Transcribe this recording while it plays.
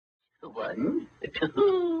1,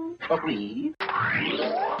 2, 3.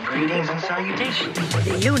 Greetings and salutations.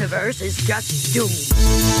 The universe is just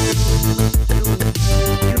doomed.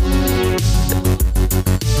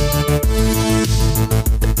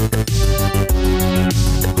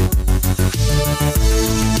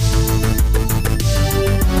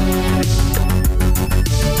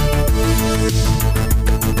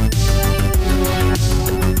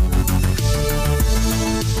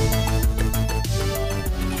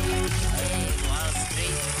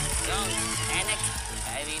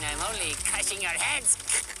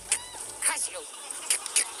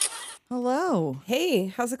 Hello. Hey,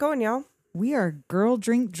 how's it going, y'all? We are girl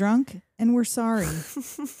drink drunk and we're sorry.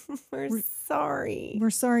 We're sorry. We're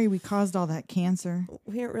sorry we caused all that cancer.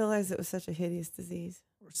 We didn't realize it was such a hideous disease.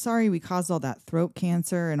 We're sorry we caused all that throat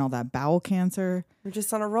cancer and all that bowel cancer. We're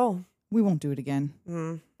just on a roll. We won't do it again.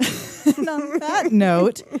 And on that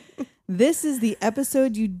note, this is the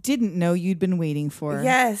episode you didn't know you'd been waiting for.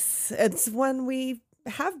 Yes, it's one we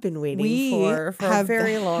have been waiting We for have a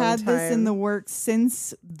very long had time. this in the works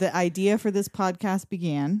since the idea for this podcast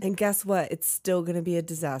began. And guess what? It's still going to be a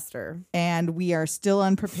disaster. And we are still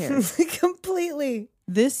unprepared. Completely.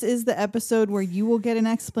 This is the episode where you will get an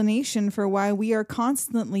explanation for why we are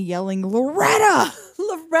constantly yelling, Loretta!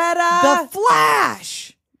 Loretta! The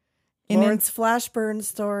Flash! Lawrence Flashburn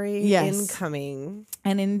story Yes. incoming.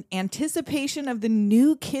 And in anticipation of the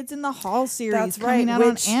new Kids in the Hall series That's coming right, out on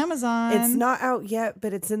which Amazon. It's not out yet,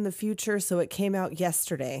 but it's in the future, so it came out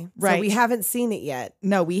yesterday. Right. So we haven't seen it yet.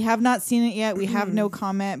 No, we have not seen it yet. We have no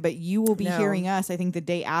comment, but you will be No. hearing us, I think, the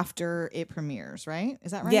day after it premieres, right?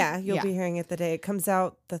 Is that right? Yeah, you'll be hearing it the day. It comes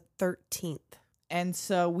out the 13th. And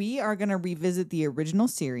so we are going to revisit the original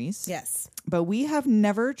series. Yes. But we have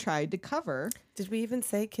never tried to cover. Did we even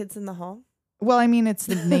say Kids in the Hall? Well, I mean, it's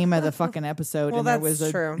the name of the fucking episode, Well, and there that's was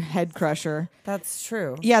a true. head crusher. That's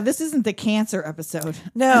true. Yeah, this isn't the cancer episode.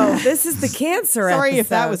 No, this is the cancer Sorry episode. if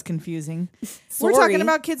that was confusing. We're Sorry. talking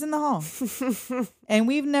about Kids in the Hall. And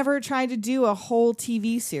we've never tried to do a whole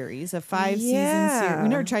TV series, a 5-season series. We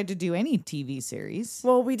never tried to do any TV series.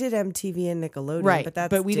 Well, we did MTV and Nickelodeon, Right, but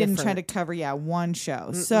that's we didn't try to different. cover, one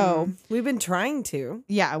show. So, We've been trying to.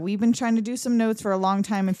 yeah, we've been trying to do some notes for a long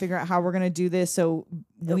time and figure out how we're going to do this. So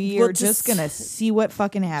we We'll are just just- going to see what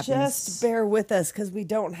fucking happens. Just bear with us because we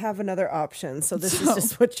don't have another option. So this is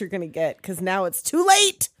just what you're going to get because now it's too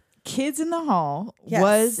late. Kids in the Hall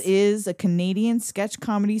Yes. is a Canadian sketch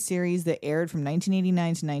comedy series that aired from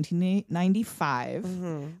 1989 to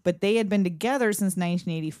 1995, but they had been together since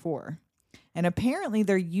 1984. And apparently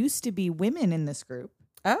there used to be women in this group,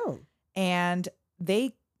 Oh. and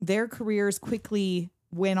their careers quickly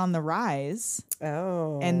went on the rise,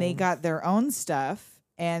 Oh. and they got their own stuff,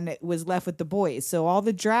 and it was left with the boys. So all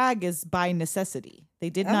the drag is by necessity. They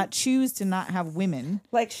did not choose to not have women.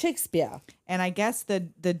 Like Shakespeare. And I guess the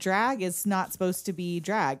drag is not supposed to be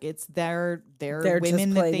drag. It's they're They're just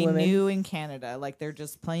women that playing they women. knew in Canada. Like they're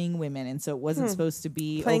just playing women. And so it wasn't supposed to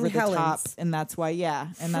be Playing over the top. Helens. And that's why,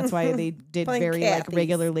 and that's why they did Playing very like Cathys.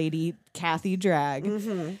 regular lady Kathy drag.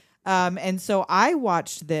 And so I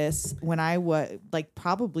watched this when I was like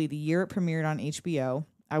probably the year it premiered on HBO.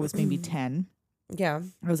 I was maybe 10. Yeah.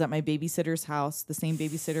 I was at my babysitter's house, the same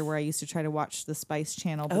babysitter where I used to try to watch the Spice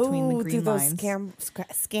Channel between the green through those lines.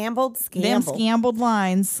 scambled? Them scambled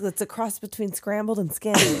lines. It's a cross between scrambled and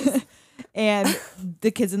scambled. And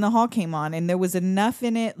the Kids in the Hall came on, and there was enough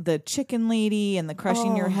in it, the chicken lady and the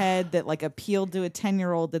crushing your head, that like appealed to a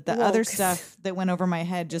 10-year-old, that the Well, other stuff that went over my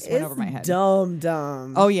head just went over my head.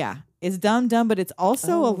 Dumb. Oh yeah. It's dumb, but it's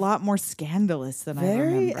also a lot more scandalous than I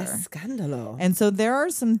Very remember. scandalo. And so there are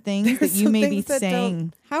some things that you some may be things that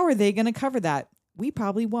saying, how are they going to cover that? We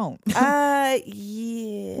probably won't. Yeah.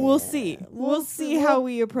 We'll see. We'll see how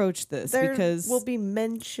we approach this, There because will be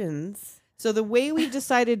mentions. so the way we've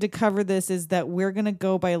decided to cover this is that we're going to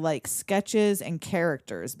go by like sketches and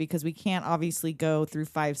characters, because we can't obviously go through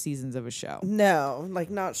 5 seasons of a show. No, like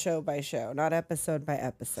not show by show, not episode by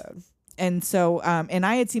episode. And so, and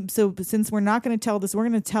I had seen, so since we're not going to tell this, we're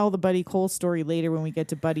going to tell the Buddy Cole story later when we get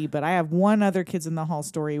to Buddy, but I have one other Kids in the Hall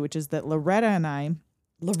story, which is that Loretta and I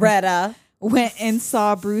went and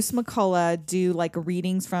saw Bruce McCullough do like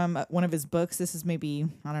readings from one of his books. This is maybe,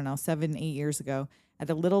 I don't know, 7-8 years ago at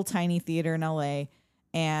a little tiny theater in LA.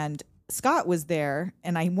 And Scott was there,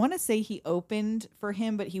 and I want to say he opened for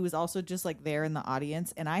him, but he was also just like there in the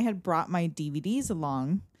audience. And I had brought my DVDs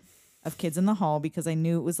along of Kids in the Hall because I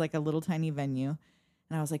knew it was like a little tiny venue.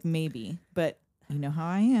 And I was like, maybe, but you know how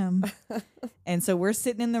I am. And so we're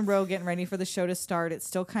sitting in the row getting ready for the show to start. It's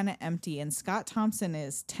still kind of empty. And Scott Thompson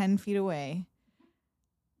is 10 feet away.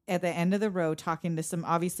 at the end of the row talking to some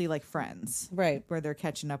obviously like friends, Right. where they're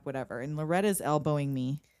catching up, whatever. And Loretta's elbowing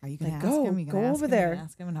me. Are you gonna Like, ask go- him? You go gonna ask over him? You there. gonna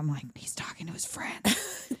ask him? And I'm like, he's talking to his friend.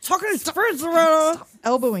 Talking to his friends, Loretta. Stop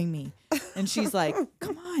elbowing me. And she's like,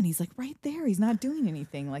 come on. He's like, right there. He's not doing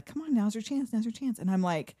anything. Like, come on, now's your chance. Now's your chance. And I'm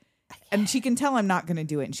like, and she can tell I'm not going to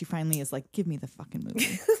do it. And she finally is like, give me the fucking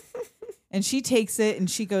movie. And she takes it and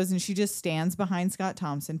she goes and she just stands behind Scott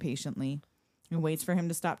Thompson patiently and waits for him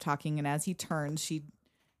to stop talking. And as he turns,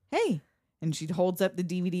 hey. And she holds up the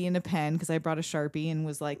DVD and a pen because I brought a Sharpie and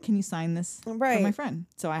was like, can you sign this for my Right. friend?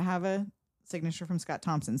 So I have a signature from Scott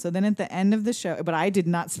Thompson. So then at the end of the show, but I did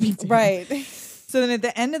not speak to him. Right. So then at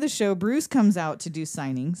the end of the show, Bruce comes out to do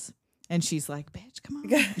signings and she's like, bitch, come on.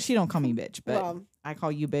 She don't call me bitch, but Well, I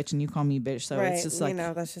call you bitch and you call me bitch. So right. it's just like,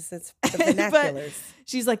 that's just, it's the vernaculars.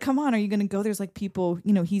 she's like, come on, are you going to go? There's like people,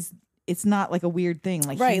 it's not like a weird thing.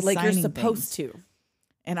 Like, Right. he's Like you're signing supposed things. to.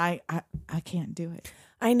 And I can't do it.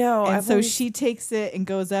 I know. And so she takes it and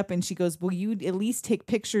goes up and she goes, will you at least take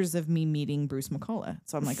pictures of me meeting Bruce McCullough?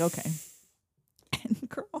 So I'm like, okay. And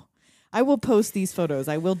girl, I will post these photos.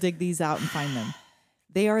 I will dig these out and find them.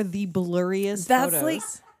 They are the blurriest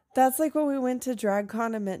photos. That's like when we went to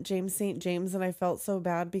DragCon and met James St. James, and I felt so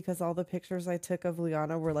bad because all the pictures I took of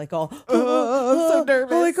Liana were like all, I'm so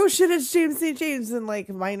nervous. I'm like, oh shit, it's James St. James, and like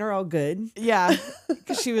mine are all good. Yeah,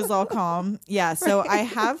 because she was all calm. Yeah, so I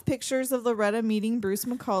have pictures of Loretta meeting Bruce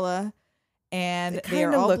McCullough, and It they are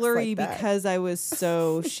kinda all looks blurry like that. because I was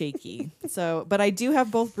so shaky. So, but I do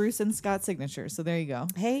have both Bruce and Scott's signatures. So there you go.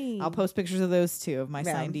 Hey, I'll post pictures of those too of my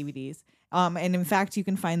Yeah. signed DVDs. And in fact, you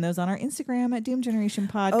can find those on our Instagram at Doom Generation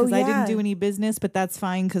Pod because I didn't do any business, but that's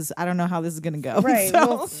fine because I don't know how this is going to go. Right,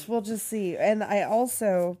 So. we'll just see. And I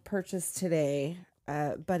also purchased today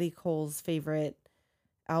Buddy Cole's favorite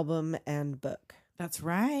album and book. That's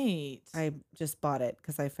right. I just bought it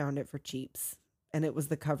because I found it for cheaps, and it was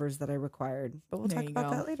the covers that I required. But we'll There talk you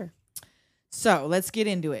about go. that later. So let's get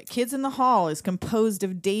into it. Kids in the Hall is composed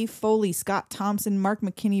of Dave Foley, Scott Thompson, Mark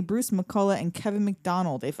McKinney, Bruce McCullough, and Kevin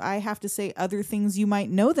McDonald. If I have to say other things you might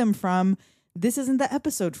know them from, this isn't the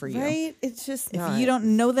episode for you. Right? It's just If you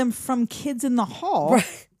don't know them from Kids in the Hall,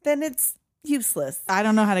 right, then it's useless. I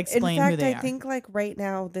don't know how to explain in fact, who they I are. think like right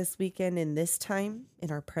now, this weekend, in this time,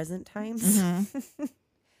 in our present times, Mm-hmm.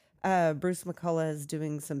 Bruce McCullough is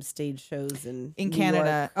doing some stage shows in in New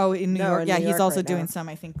Canada. York. Oh, in New No, York. in Yeah, New he's York also right doing now. some,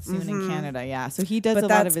 I think, soon in Mhm. Canada. Yeah. So he does But a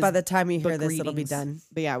lot of that's his by the time you hear book this, it'll be readings. done.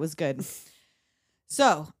 But yeah, it was good.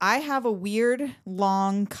 So I have a weird,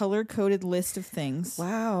 long, color-coded list of things,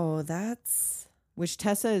 Wow, that's which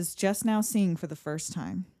Tessa is just now seeing for the first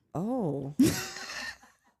time. oh.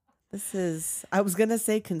 This is, I was gonna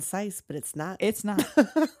say concise, but it's not. It's not.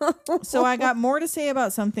 So I got more to say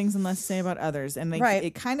about some things and less to say about others. And Right.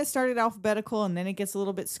 it kind of started alphabetical and then it gets a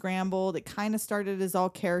little bit scrambled. It kind of started as all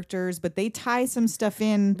characters, but they tie some stuff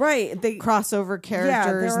in, right. They crossover yeah,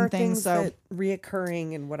 characters there are and things. So that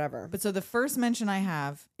reoccurring and whatever. But so the first mention I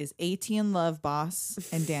have is AT&T Love Boss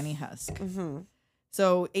and Danny Husk. Mm-hmm.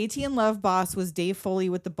 So AT&T Love Boss was Dave Foley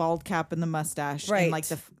with the bald cap and the mustache, Right. and like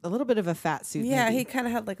a little bit of a fat suit. Yeah, maybe. he kind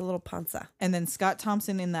of had like a little panza. And then Scott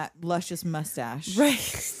Thompson in that luscious mustache.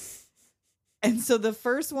 Right. And so the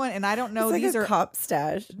first one, and I don't know, It's like these a are cop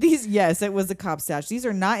stash. these. Yes, it was a cop stash. These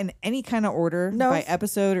are not in any kind of order No. by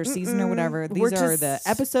episode or season or whatever. These We're are just- the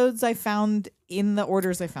episodes I found in the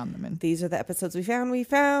orders I found them in. These are the episodes we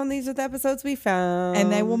found. These are the episodes we found.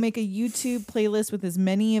 And I will make a YouTube playlist with as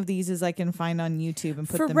many of these as I can find on YouTube and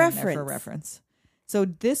put For them in there for reference. reference. So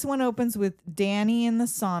this one opens with Danny in the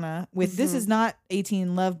sauna. With this is not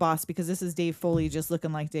 18 Love Boss because this is Dave Foley just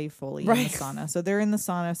looking like Dave Foley in the Right. sauna. So they're in the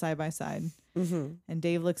sauna side by side. Mm-hmm. And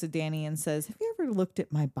Dave looks at Danny and says, "Have you ever looked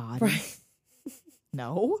at my body?" Right.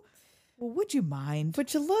 No. Well, would you mind?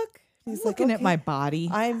 Would you look? He's He's like, looking at "Okay." my body.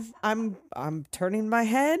 I'm turning my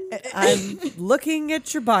head. I'm looking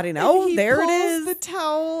at your body now. Oh, He there it pulls is. the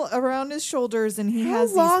towel around his shoulders, and he How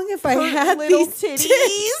has long these have I pert had little these titties?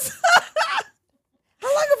 titties? How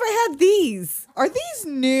long have I had these? Are these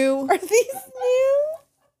new? Are these new?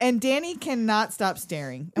 And Danny cannot stop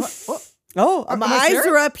staring. Oh, Am my I eyes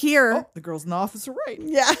there? are up here. Oh, the girl's in the office are right.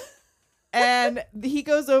 Yeah. And he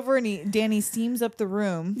goes over and Danny steams up the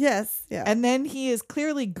room. Yes. Yeah. And then he is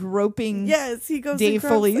clearly groping yes, he goes. Dave and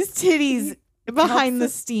grabs Foley's it. titties behind the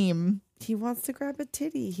helps it. steam. He wants to grab a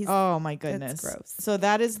titty. He's Oh my goodness. gross. So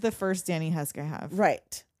that is the first Danny Husk I have.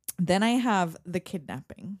 right. Then I have the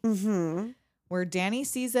kidnapping, Mm-hmm. where Danny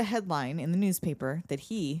sees a headline in the newspaper that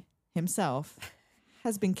he himself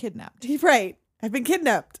has been kidnapped. Right. I've been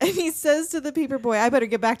kidnapped. And he says to the paper boy, "I better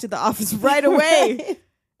get back to the office right away."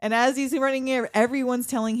 And as he's running here, everyone's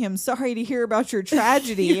telling him, "Sorry to hear about your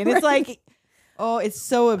tragedy." And it's like, Oh, it's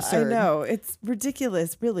so absurd. I know. It's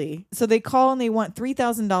ridiculous, really. So they call and they want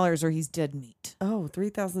 $3,000 or he's dead meat. Oh,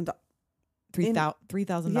 $3,000.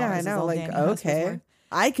 $3,000. Yeah, I is know. all Like, Danny Husk was okay. worth.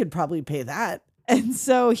 I could probably pay that. And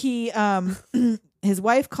so he, his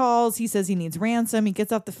wife calls. He says he needs ransom. He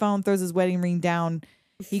gets off the phone, throws his wedding ring down.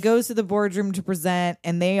 He goes to the boardroom to present,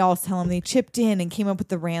 and they all tell him they chipped in and came up with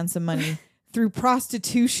the ransom money through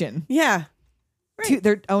prostitution. Yeah.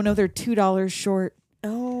 They're $2 short.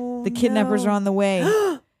 Oh, The kidnappers are on the way.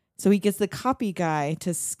 So he gets the copy guy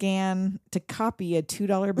to copy a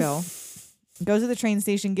 $2 bill. Goes to the train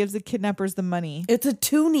station, gives the kidnappers the money. It's a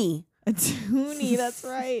toonie. A toonie, that's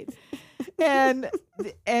right. And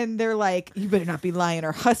they're like, you better not be lying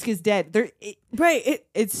or Husk is dead.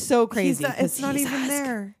 It's so crazy. It's not even Husk.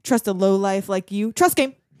 there. Trust a low life like you. Trust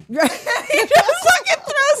game. He just fucking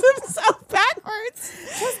throws himself backwards.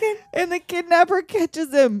 Trust game. And the kidnapper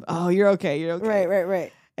catches him. Oh, you're okay. You're okay.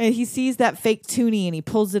 Right. And he sees that fake toonie and he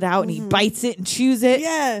pulls it out and he bites it and chews it.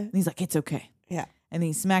 Yeah. And he's like, it's okay. Yeah. And then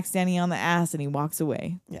he smacks Danny on the ass and he walks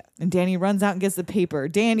away. Yeah. And Danny runs out and gets the paper.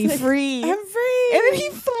 Danny, free. I'm free. And then he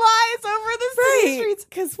flies over the city streets.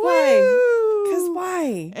 Because why? Woo! Because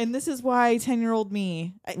why? And this is why 10-year-old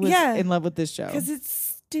me was in love with this show. Because it's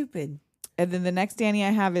stupid. And then the next Danny I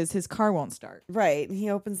have is his car won't start. Right. And he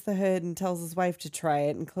opens the hood and tells his wife to try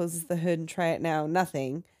it and closes the hood and try it now.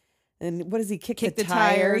 Nothing. And what does he kick the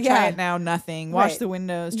tire? Try it now. Nothing. Wash Right. the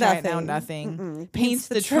windows. Try it now. Nothing. Paints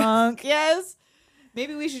the trunk. Yes.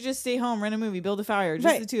 Maybe we should just stay home, rent a movie, build a fire.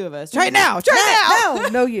 Just the two of us. Try it now. Try it now. No,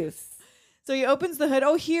 no use. So he opens the hood.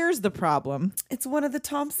 Oh, here's the problem. It's one of the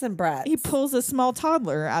Thompson brats. He pulls a small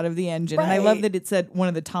toddler out of the engine. And I love that it said one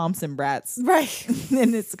of the Thompson brats. Right.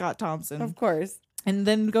 And it's Scott Thompson. Of course. And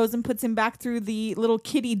then goes and puts him back through the little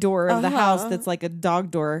kitty door of the house that's like a dog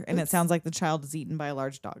door. And it sounds like the child is eaten by a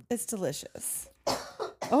large dog. It's delicious.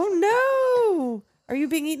 Oh, no. Are you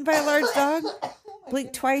being eaten by a large dog?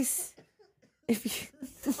 Blink twice. If you...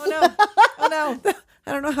 Oh, no. Oh, no.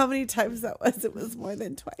 I don't know how many times that was. It was more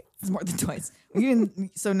than twice. It's more than twice.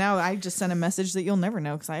 So now I just sent a message that you'll never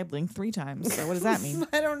know because I blinked 3 times. So what does that mean?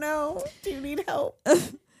 I don't know. Do you need help?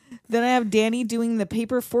 Then I have Danny doing the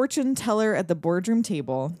paper fortune teller at the boardroom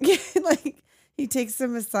table. Yeah, like he takes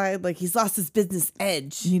him aside like he's lost his business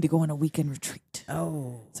edge. You need to go on a weekend retreat.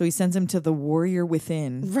 Oh. So he sends him to the Warrior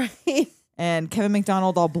Within. Right. And Kevin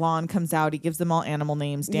McDonald, all blonde, comes out. He gives them all animal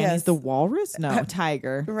names. Danny's the walrus? No,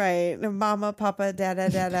 tiger. Right. Mama, Papa, Dada,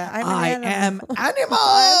 Dada. I am animal. I'm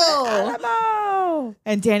an animal.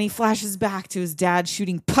 And Danny flashes back to his dad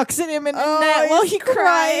shooting pucks at him in the net while he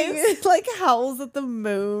cries. Like howls at the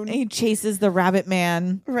moon. And he chases the rabbit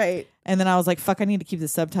man. Right. And then I was like, fuck, I need to keep the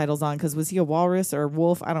subtitles on because was he a walrus or a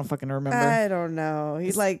wolf? I don't fucking remember. I don't know.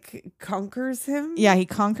 He like conquers him. Yeah, he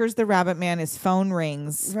conquers the rabbit man. His phone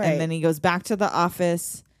rings. Right. And then he goes back to the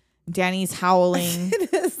office. Danny's howling.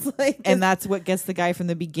 It is like and that's what gets the guy from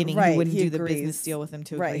the beginning who wouldn't do the agrees. business deal with him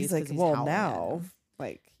to Right. agree. He's like, he's well, howling at now, him.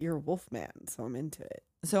 like, you're a wolf man, so I'm into it.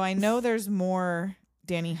 So I know there's more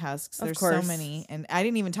Danny Husks. There's so many. And I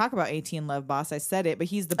didn't even talk about AT&T Love Boss. I said it, but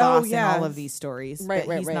he's the boss in all of these stories. Right,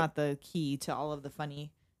 but he's not the key to all of the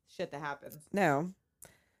funny shit that happens. No.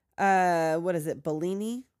 What is it?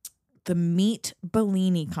 Bellini? The Meat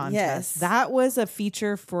Bellini contest. Yes. That was a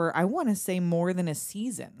feature for, I want to say, more than a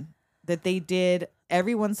season that they did.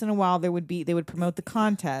 Every once in a while, they would promote the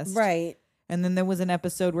contest. Right. And then there was an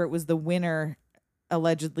episode where it was the winner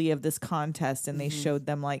allegedly of this contest and they showed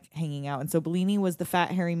them like hanging out. And so Bellini was the fat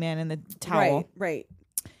hairy man in the towel. Right.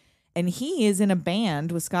 And he is in a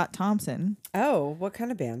band with Scott Thompson. Oh, what kind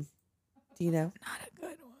of band? Do you know? Not a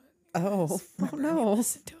good one. Oh, no.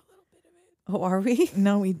 Listen to a little bit of it. Oh, are we?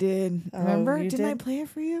 No, we did. Oh, Remember? you Didn't I did? play it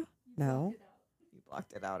for you? No. You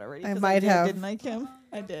blocked it out already. I 'cause might did, have. Didn't I, Kim?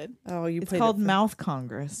 I did. Oh, you It's played called it for- Mouth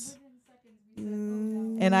Congress.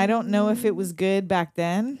 And I don't know if it was good back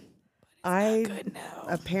then. I Good now.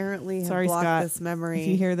 apparently have Sorry, blocked Scott. this memory. If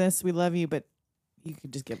you hear this, we love you, but you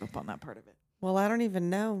could just give up on that part of it. Well, I don't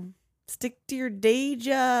even know. Stick to your day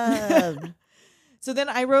job. So then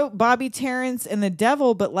I wrote Bobby Terrence and the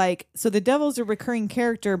Devil, but like, so the Devil's a recurring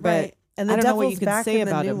character, but Right. And the I don't know what Devil's you can back say in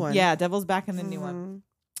the about new him. one. Yeah, Devil's back in the new one.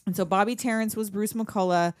 And so Bobby Terrence was Bruce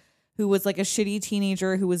McCullough, who was like a shitty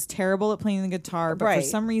teenager who was terrible at playing the guitar, but for Right.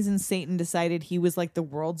 some reason Satan decided he was like the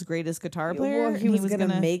world's greatest guitar player. Well, and he was going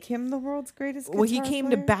to make him the world's greatest guitar Well, he came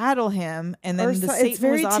to player? battle him, and then Or the so- it's Satan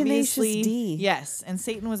very was Tenacious obviously D. yes, and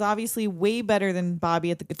Satan was obviously way better than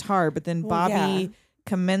Bobby at the guitar. But then Well, Bobby yeah.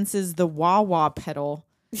 commences the wah wah pedal,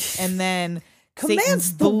 and then Commence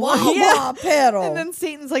Satan's the blo- wah-wah Yeah. pedal. and then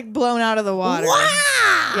Satan's like blown out of the water.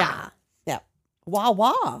 Wah! Yeah. Yeah. Wah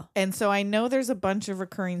wah. And so I know there's a bunch of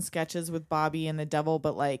recurring sketches with Bobby and the devil,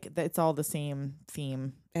 but like it's all the same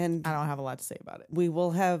theme. And I don't have a lot to say about it. we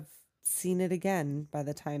will have seen it again by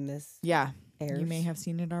the time this Yeah. airs. You may have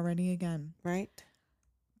seen it already again. Right?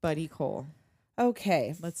 Buddy Cole.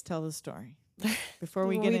 Okay. Let's tell the story. Before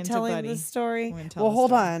we Were get into telling Buddy. the story? We're gonna tell Well, the hold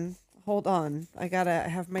story. on. Hold on. I gotta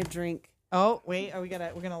have my drink. Oh, wait. We're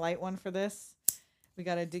gonna light one for this. We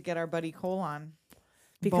gotta get our Buddy Cole on.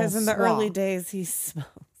 Because in the Bonsoir. early days he smells.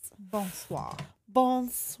 Bonsoir.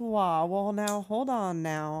 Bonsoir. Well, now, hold on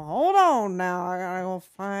now. Hold on now. I gotta go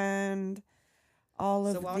find all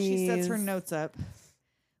of So while these. she sets her notes up,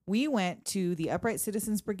 we went to the Upright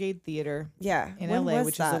Citizens Brigade Theater Yeah. in when LA, was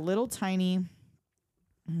which that? is a little tiny.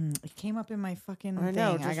 It came up in my fucking I thing.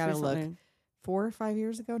 know. I just gotta look. recently. 4 or 5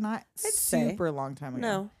 years ago, not I'd say. super long time ago.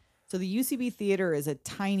 No. So the UCB theater is a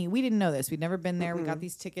tiny. We didn't know this. We'd never been there. We got Mm-mm.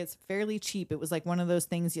 these tickets fairly cheap. It was like one of those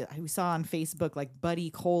things we saw on Facebook. Like Buddy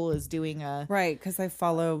Cole is doing a. Right, because I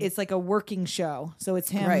follow. It's like a working show. So it's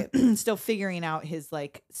him Right. still figuring out his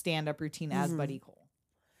like stand up routine as Mhm. Buddy Cole.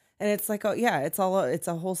 And it's like, it's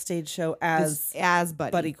a whole stage show As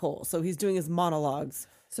Buddy. Buddy Cole. So he's doing his monologues.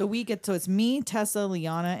 So it's me, Tessa,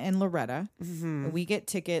 Liana, and Loretta. Mhm. We get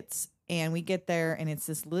tickets and we get there and it's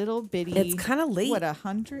this little bitty. It's kind of late. What,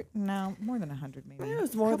 100? No, more than 100 maybe. It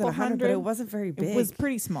was more than Couple 100, but it wasn't very big. It was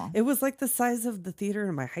pretty small. It was like the size of the theater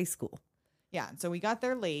in my high school. Yeah. So we got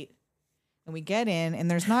there late and we get in and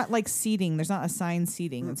there's not like seating. There's not assigned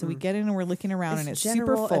seating. And so we get in and we're looking around and it's super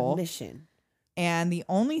general full. admission. And the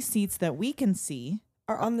only seats that we can see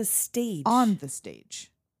Are on the stage. on the stage.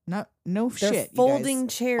 No They're shit. you guys. folding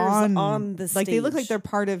chairs on the stage. Like they look like they're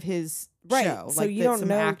part of his right. show. So like you that don't some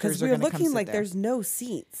know actors because are we were gonna come looking sit like there. there's no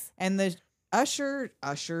seats. And the usher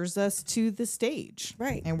ushers us to the stage.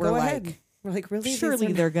 Right. And we're Go like, ahead. We're like, really? surely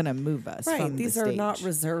these are they're gonna move us. right. From These the are stage. not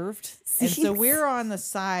reserved And seats. so we're on the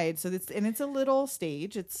side. So it's a little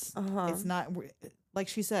stage. It's Uh-huh. not like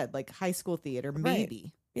she said, like high school theater, Right.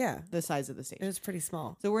 maybe Yeah. the size of the stage. It was pretty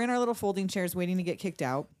small. So we're in our little folding chairs waiting to get kicked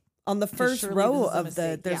out. On the first surely row this is a of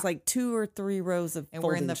mistake. there's Yeah. like 2 or 3 rows of And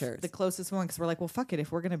we're folding in chairs. the closest one because we're like, well, fuck it.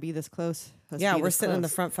 If we're going to be this close. let's Yeah, be we're this sitting in the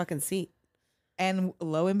close. front fucking seat. And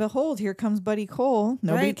lo and behold, here comes Buddy Cole.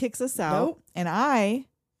 Nobody Right. kicks us out. Nope. And I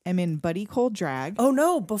am in Buddy Cole drag. Oh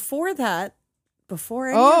no! Before that, before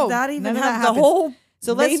any Oh, of that even none of that happened, the happens. whole.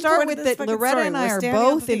 So let's main start point with of this that. fucking Loretta story, and we're I are standing on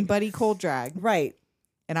the both in thing. Buddy Cole drag. Right,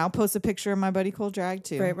 And I'll post a picture of my Buddy Cole drag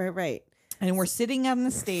too. right. And we're sitting on the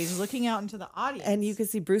stage looking out into the audience. And you can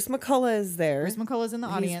see Bruce McCullough is there. Bruce McCullough's in the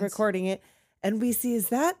He's audience. recording it, and we see is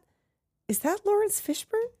that Lawrence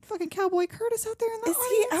Fishburne? Fucking Cowboy Curtis out there in the Is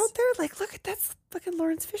audience. he out there? Like, look at that's fucking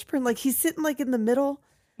Lawrence Fishburne. Like he's sitting like in the middle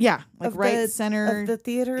Yeah, like of right the center of the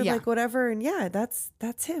theater, Yeah. like whatever. And yeah, that's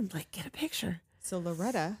him. Like, get a picture So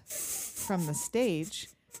Loretta from the stage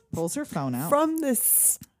pulls her phone out. from the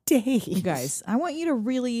stage. You guys, I want you to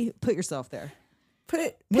really put yourself there. We're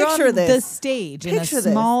Picture on this. the stage in a Picture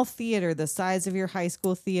this. small theater the size of your high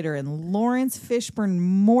school theater, and Lawrence Fishburne,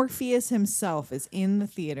 Morpheus himself, is in the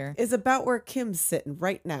theater, Is about where Kim's sitting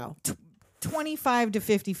right now. 25 to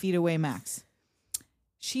 50 feet away max.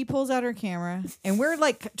 She pulls out her camera, and we're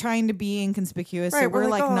like trying to be inconspicuous, so Right, we're we're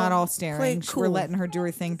like, like oh, not all play staring. it We're cool. letting her do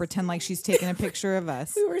her thing, pretend like she's taking a picture of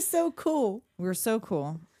us. We were so cool. We were so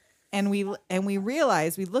cool, and we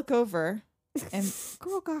realize we look over, and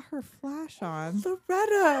girl got her flash on.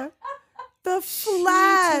 Loretta, the She took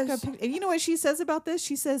flash. a and you know what she says about this?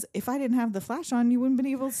 She says, if I didn't have the flash on, you wouldn't been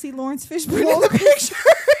able to see Lawrence Fishburne in the picture.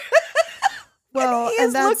 Well, he and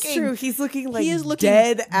is that's looking- true. He's looking like he is looking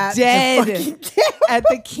dead at dead the fucking camera. at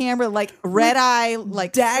the camera, like red eye,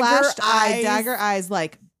 like Dagger flashed eye, eyes. dagger eyes,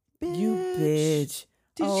 like, You bitch.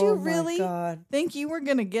 Did Oh you my really God. think you were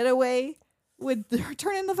going to get away with her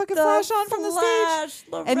turning the fucking The flash on from the stage?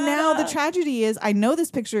 flash, And now the Loretta. tragedy is, I know this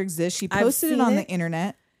picture exists. She I've posted it seen on it. the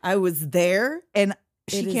internet, I was there, and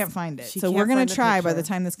It she is- can't find it. she So can't we're going find to the try by the picture.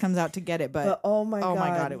 time this comes out to get it. but oh my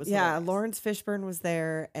god, it was yeah. hilarious. Lawrence Fishburne was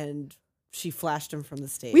there, and she flashed him from the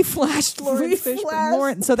stage. We flashed Lawrence We Fishburne. flashed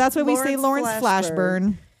Lawrence, so that's why we say Lawrence Lawrence Flashburn.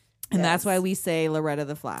 Flashburn. And that's Yes. why we say Loretta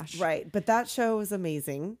the Flash. right, but that show was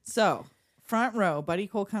amazing. So, front row, Buddy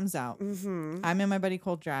Cole comes out. Mm-hmm. I'm in my Buddy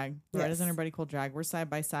Cole drag. Loretta's Yes. in her Buddy Cole drag. We're side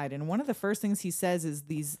by side. And one of the first things he says is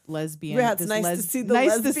these lesbians. Yeah, it's this nice to see the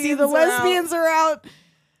nice to see the lesbians are out. lesbians are out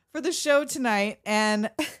for the show tonight. And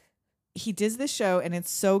he does this show, and it's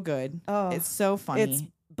so good. Oh, it's so funny. It's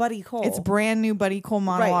Buddy Cole. It's brand new Buddy Cole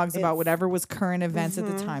monologues about it's- whatever was current events at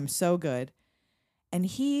the Mhm. time. So good. And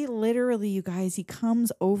he literally, you guys, he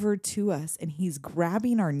comes over to us and he's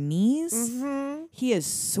grabbing our knees. Mhm. He is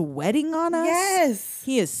sweating on us. Yes.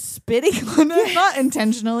 He is spitting on us, not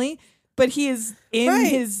intentionally, but he is in Right.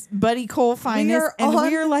 his Buddy Cole finest, and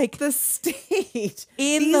we're like the stage.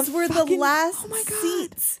 in These the were fucking- the last oh my God.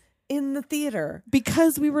 seats in the theater.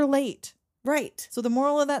 because we were late. Right. So the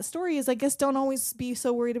moral of that story is, I guess, don't always be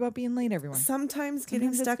so worried about being late, everyone. Sometimes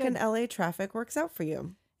getting Sometimes it's stuck in good. LA traffic works out for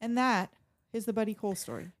you. And that is the Buddy Cole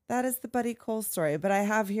story. That is the Buddy Cole story. But I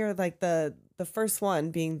have here like the first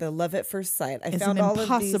one being the Love at First Sight. It's an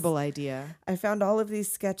impossible idea. I found all of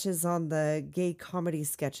these sketches on the gay comedy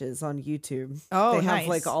sketches on YouTube. Oh, they have nice.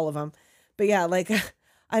 like all of them. But yeah, like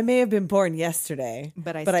I may have been born yesterday,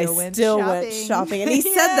 But I still still went went shopping. shopping. And he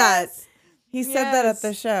said that. Yes. He said that at the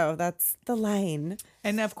Yes. show. That's the line.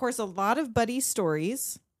 And of course, a lot of Buddy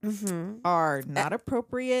stories are not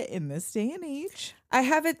appropriate in this day and age. I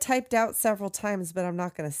have it typed out several times, but I'm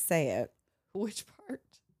not going to say it. Which part?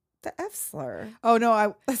 The F slur. Oh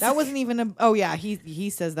no, that wasn't even a. Oh yeah, he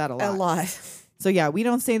says that a lot. A lot. So yeah, we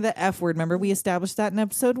don't say the F word. Remember, we established that in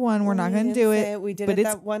episode 1. We're not going to do it. We did but it it's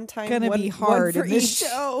that one time. gonna one- be one hard for in this each.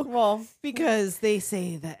 show. Well, because they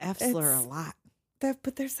say the F slur a It's- lot.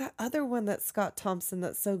 but there's that other one that Scott Thompson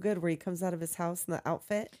that's so good where he comes out of his house in the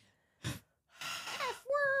outfit.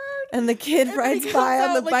 And the kid rides by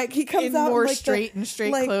on the bike. He comes in out more in like straight and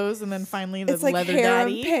straight like- clothes, and then finally the it's like leather harem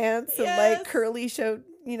daddy pants and Yes. like curly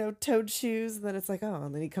toed shoes. And then it's like, oh,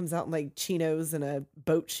 and then he comes out in like chinos and a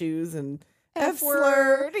boat shoes and F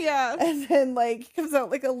slur. Yeah. And then like he comes out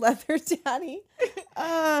like a leather daddy.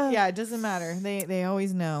 Yeah, it doesn't matter. They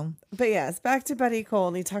always know. But yes, back to Buddy Cole,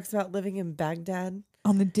 and he talks about living in Baghdad.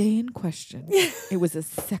 On the day in question, it was a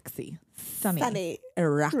sexy, sunny,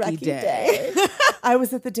 Iraqi Rocky day. day. I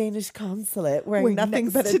was at the Danish consulate wearing nothing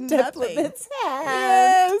next but to a nothing. diplomat's hat.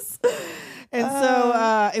 Yes. And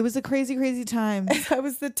so it was a crazy, crazy time. I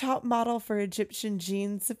was the top model for Egyptian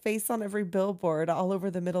jeans, face on every billboard all over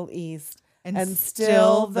the Middle East. And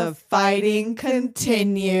still the fighting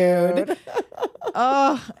continued.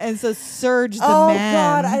 Oh, and so Serge the Oh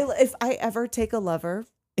man. God! If I ever take a lover,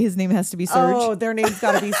 his name has to be Serge. oh, their name's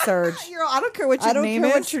got to be Serge. I don't care what your I don't name care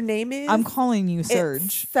is. what your name is. I'm calling you It's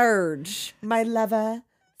Serge. Serge, my lover.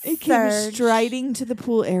 He came Serge. striding to the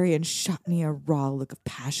pool area and shot me a raw look of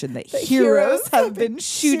passion that The heroes have been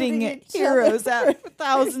shooting at each other heroes for at for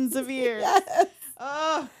thousands of years. Yes.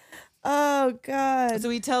 Oh. Oh God! So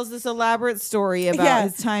he tells this elaborate story about Yeah.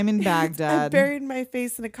 his time in I Baghdad. buried my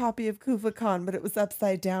face in a copy of Kufa Khan, but it was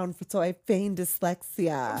upside down, so I feigned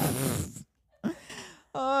dyslexia.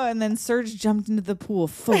 Oh, and then Serge jumped into the pool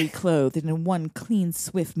fully clothed, and in one clean,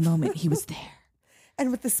 swift moment, he was there. And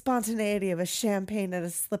with the spontaneity of a champagne and a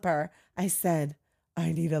slipper, I said,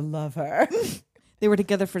 I need a lover. They were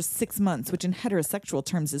together for 6 months, which in heterosexual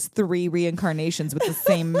terms is 3 reincarnations with the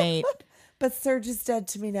same mate. But Serge is dead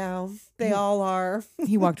to me now. They all are.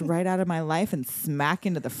 He walked right out of my life and smack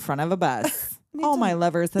into the front of a bus. All my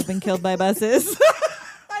lovers have been killed by buses.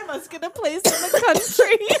 I must get a place in the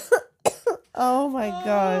country. Oh my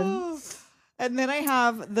God. And then I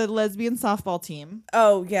have the lesbian softball team.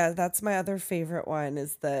 Oh, yeah. That's my other favorite one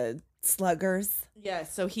is the Sluggers. Yeah,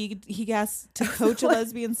 so he has to coach a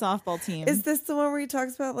lesbian softball team. Is this the one where he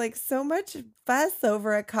talks about like so much fuss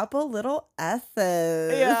over a couple little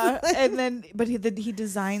S's? Yeah, and then but he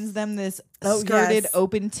designs them this Oh, skirted yes.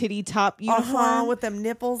 open titty top uniform, with them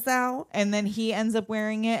nipples out. and then he ends up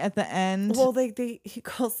wearing it at the end. Well, he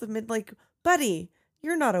calls them in like, buddy,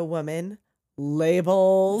 you're not a woman.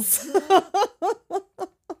 Labels.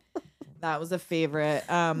 That was a favorite.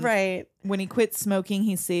 Right. When he quit smoking,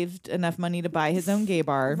 he saved enough money to buy his own gay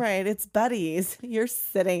bar. Right. It's buddies. You're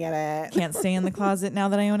sitting in it. Can't stay in the closet now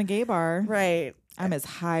that I own a gay bar. Right. I'm as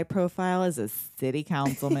high profile as a city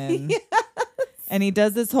councilman. And he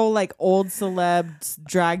does this whole like old celebs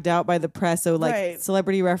dragged out by the press. So like Right.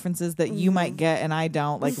 celebrity references that you might get and I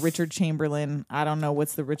don't. Like Richard Chamberlain. I don't know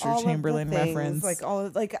what's the Richard All of the Chamberlain things, reference. like all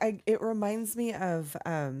of, like it reminds me of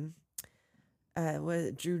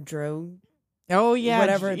what Drew Drogue, oh yeah,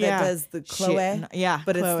 whatever yeah. that does the Shit, Chloe. yeah,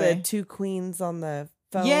 But Chloe. it's the two queens on the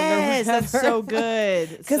phone. Yes, that's or so whatever.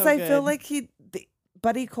 good. Because So I feel good. like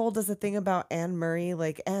Buddy Cole does a thing about Anne Murray.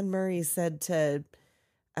 Like Anne Murray said to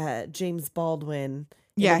James Baldwin.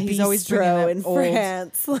 in Yeah, a he's always bringing bistro up in old-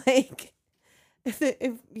 France. Like,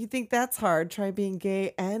 if you think that's hard, try being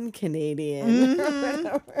gay and Canadian. or Mhm.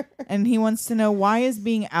 whatever. And he wants to know, why is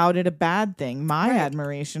being outed a bad thing? My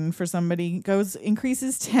admiration for somebody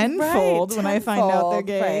increases tenfold Right, when I find out they're tenfold,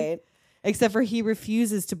 gay. right. Except for he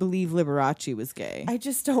refuses to believe Liberace was gay. I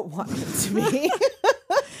just don't want him to be.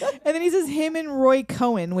 And then he says him and Roy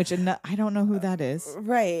Cohen, which I don't know who that is.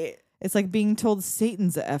 Right. It's like being told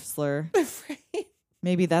Satan's a F slur. Right.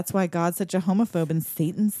 Maybe that's why God's such a homophobe and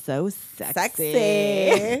Satan's so sexy.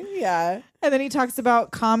 Sexy. Yeah. And then he talks about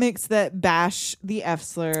comics that bash the F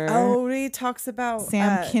slur. Oh, he talks about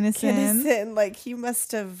Sam Kinison. Like he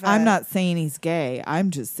must have. I'm not saying he's gay. I'm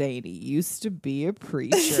just saying he used to be a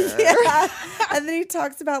preacher. Yeah. And then he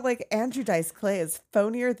talks about like Andrew Dice Clay is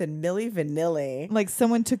phonier than Milli Vanilli. Like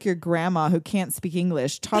someone took your grandma who can't speak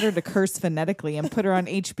English, taught her to curse phonetically, and put her on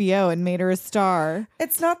HBO and made her a star.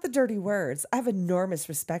 It's not the dirty words. I have enormous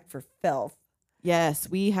respect for filth. Yes,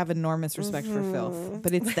 we have enormous respect for filth,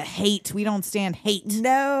 but it's the hate. We don't stand hate.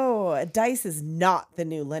 No, Dice is not the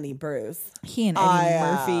new Lenny Bruce. He and Eddie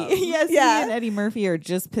Murphy. Yes, he and Eddie Murphy are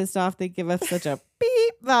just pissed off. They give us such a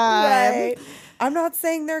beep vibe. Right. I'm not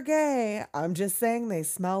saying they're gay. I'm just saying they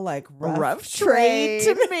smell like rough trade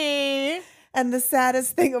trade to me. And the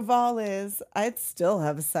saddest thing of all is I'd still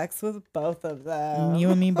have sex with both of them. You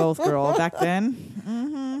and me both, girl. Back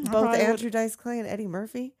then. Both Andrew Dice Clay and Eddie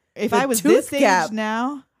Murphy. If The I was tooth this gap. age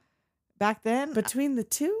now, back then, Between the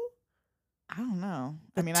two? I don't know.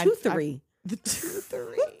 The I mean, toothery. the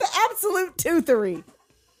toothery. The absolute toothery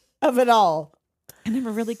of it all. I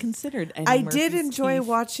never really considered Eddie I Murphy's did enjoy teeth.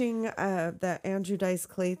 watching the Andrew Dice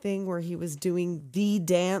Clay thing where he was doing the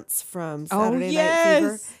dance from Oh, Saturday yes. Night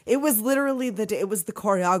Fever. It was literally it was the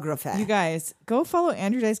choreographer. You guys, go follow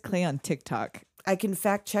Andrew Dice Clay on TikTok. I can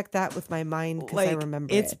fact check that with my mind because I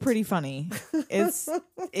remember it's it. pretty funny.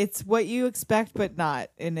 It's what you expect, but not,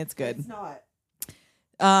 and it's good. It's not.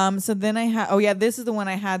 So then I had. Oh yeah, this is the one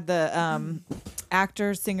I had. The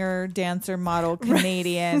actor, singer, dancer, model,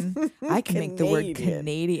 Canadian. I can make the word Canadian.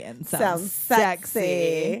 Canadian Sounds sexy.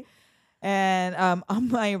 sexy. And on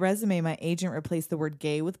my resume, my agent replaced the word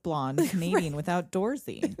gay with blonde, Canadian with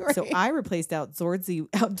outdoorsy. So I replaced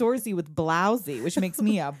outdoorsy with blousy, which makes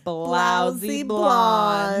me a blousy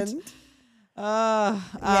blonde.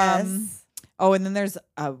 Yes. Oh, and then there's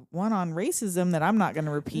one on racism that I'm not going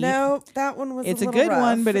to repeat. No, that one was. It's a a little good rough.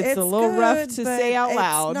 one, but it's a little rough good, to but say out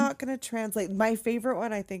loud. It's not going to translate. My favorite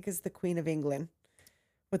one, I think, is the Queen of England,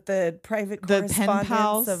 with the private The pen correspondence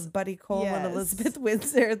pals. of Buddy Cole Yes. and Elizabeth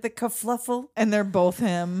Windsor, the kerfluffle. And they're both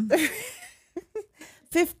him.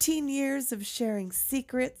 15 years of sharing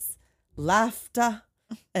secrets, laughter,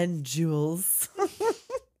 and jewels.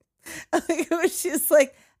 It was just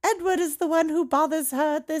like, Edward is the one who bothers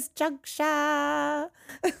her at this juncture.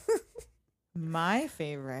 My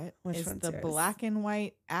favorite Which is one's the yours? black and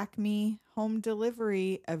white Acme home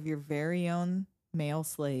delivery of your very own male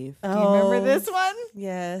slave. Do you remember Oh. this one?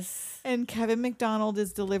 Yes. And Kevin McDonald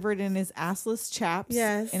is delivered in his assless chaps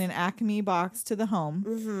Yes. in an Acme box to the home.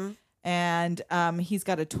 Mm-hmm. And he's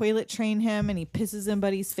got a toilet train him and he pisses in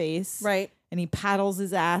Buddy's face. Right. And he paddles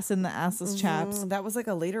his ass in the assless chaps. Mm, that was like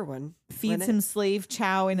a later one. Feeds wasn't him it? slave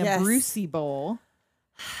chow in Yes. a Brucey bowl.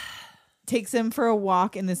 Takes him for a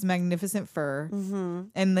walk in this magnificent fur. Mm-hmm.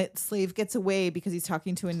 And the slave gets away because he's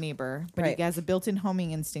talking to a neighbor. But Right. he has a built-in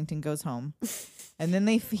homing instinct and goes home. And then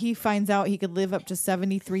he finds out he could live up to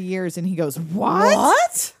 73 years. And he goes,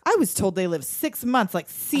 What? I was told they live 6 months like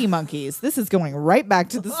sea monkeys. This is going right back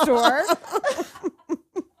to the store.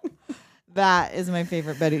 That is my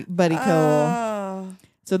favorite Buddy Cole. Oh.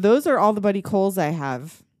 So those are all the Buddy Coles I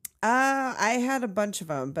have. I had a bunch of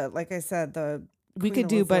them, but like I said, We Queen could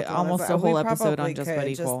do Elizabeth but one is- almost a we whole episode probably on just could,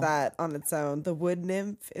 Buddy just Cole. that on its own. The Wood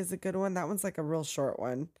Nymph is a good one. That one's like a real short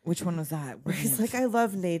one. Which one was that? Where he's like, I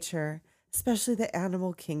love nature, especially the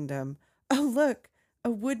animal kingdom. Oh, look, a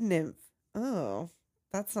wood nymph. Oh,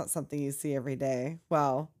 that's not something you see every day.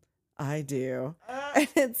 Well, I do. And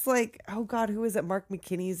it's like, oh God, who is it? Mark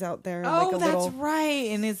McKinney's out there. In Oh, like a that's little, right.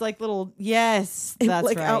 And it's like little, yes, that's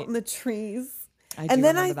like right. out in the trees. I do And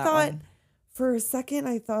then I remember that thought, one. for a second,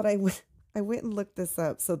 I thought I went and looked this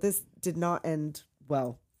up. So this did not end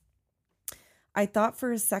well. I thought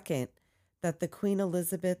for a second that the Queen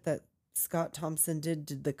Elizabeth that Scott Thompson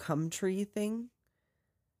did the cum tree thing,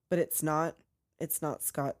 but it's not. It's not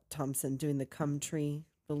Scott Thompson doing the cum tree,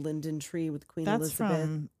 the linden tree with Queen That's Elizabeth.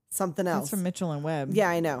 from Something else. That's from Mitchell and Webb. Yeah,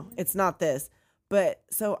 I know. It's not this. But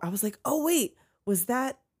so I was like, oh, wait, was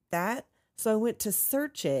that? So I went to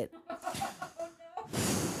search it.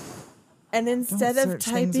 And instead of search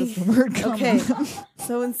things typing, with the word cum okay, in them.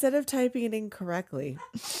 so instead of typing it incorrectly,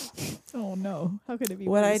 Oh no! How could it be?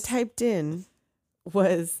 what I worse? typed in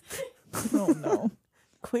was Oh no!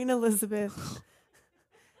 Queen Elizabeth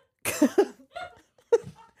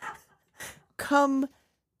cum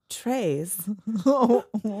trays. Oh.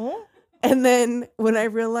 And then when I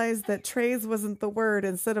realized that trays wasn't the word,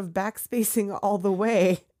 instead of backspacing all the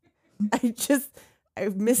way, I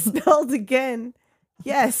misspelled again.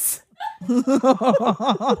 Yes. Queen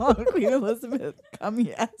Elizabeth, come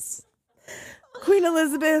yes. Queen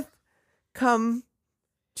Elizabeth, cum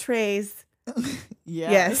trays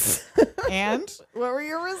Yes. And what were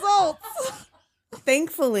your results?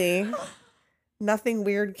 Thankfully, nothing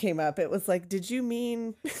weird came up. It was like, did you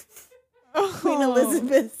mean Queen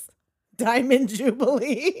Elizabeth's Diamond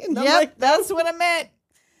Jubilee? And I'm Yep, like, that's what I meant.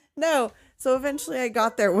 no. So eventually I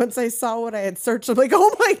got there. Once I saw what I had searched, I'm like,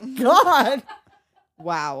 oh my God.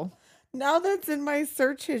 Wow. Now that's in my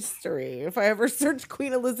search history. If I ever search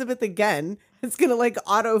Queen Elizabeth again, it's going to like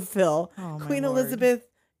autofill. Oh, my Queen Lord. Elizabeth,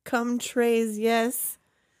 come trays, yes.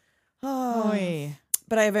 Oh. Oy.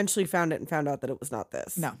 But I eventually found it and found out that it was not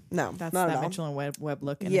this. No. No, That's not at that all. Mitchell and Webb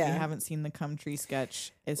look. And if Yeah. you haven't seen the Cum Tree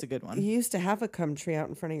sketch, it's a good one. You used to have a cum tree out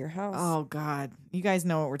in front of your house. Oh God, you guys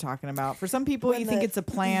know what we're talking about. For some people, When you think the- it's a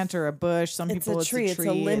plant or a bush. Some It's people a tree. it's It's a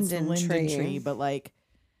a tree. linden tree. tree. But like,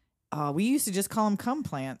 we used to just call them cum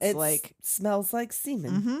plants. It like, smells like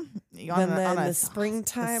semen. mm-hmm, When in the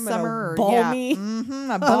springtime, summer, a balmy,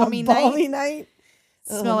 a balmy night. night.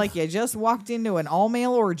 Smell like you just walked into an all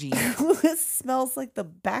male orgy. It smells like the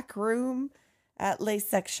back room at Lay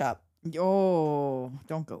Sex Shop. Oh,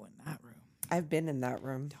 don't go in that room. I've been in that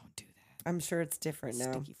room. Don't do that. I'm sure it's different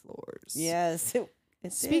now. Sticky floors. Yes.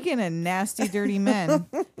 It Speaking of nasty, dirty men,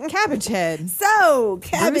 Cabbage Head. so,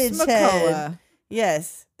 Cabbage Bruce Head. McCullough.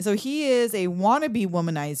 Yes. So he is a wannabe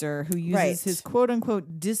womanizer who uses Right. his quote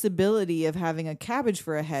unquote disability of having a cabbage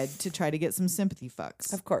for a head to try to get some sympathy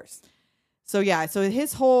fucks. Of course. So yeah, so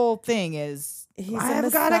his whole thing is He's I've a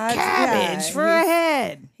got a cabbage yeah, for a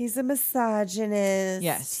head. He's a misogynist.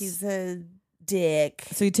 Yes. He's a dick.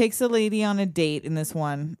 So he takes a lady on a date in this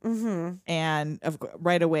one, Mm-hmm. and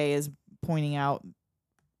right away is pointing out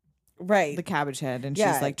Right. the cabbage head, and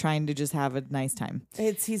Yeah. she's like trying to just have a nice time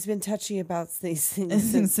He's been touchy about these things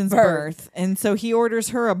since birth. And so he orders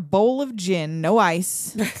her a bowl of gin, no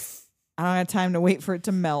ice. I don't have time to wait for it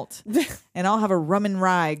to melt. And I'll have a rum and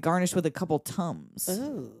rye garnished with a couple Tums.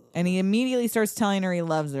 Ooh. And he immediately starts telling her he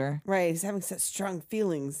loves her. Right. He's having such strong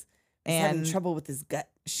feelings. He's having And trouble with his gut.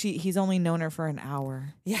 he's only known her for an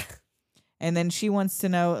hour. Yeah. And then she wants to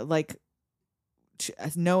know,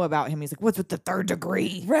 know about him. He's like, what's with the third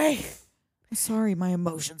degree? Right. I'm sorry, my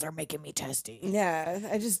emotions are making me testy. Yeah.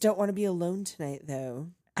 I just don't want to be alone tonight, though.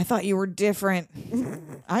 I thought you were different.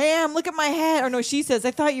 I am. Look at my head. Or no, she says,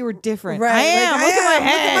 I thought you were different. Right, I am. like, Look at my look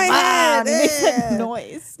head. at my head. Mom. Makes that Yeah.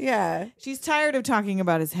 noise. Yeah. She's tired of talking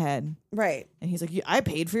about his head. Right. And he's like, I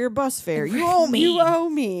paid for your bus fare. You owe me. You owe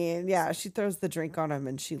me. And yeah, she throws the drink on him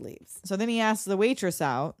and she leaves. So then he asks the waitress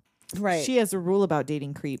out. Right. She has a rule about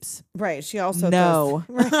dating creeps. right. She also No.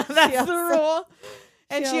 throws, right. That's She the also- rule.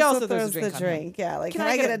 And she also throws the a drink on him. drink. Yeah. Like, Can can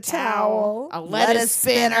I get a towel? A lettuce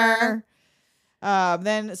spinner.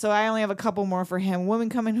 So I only have a couple more for him. Woman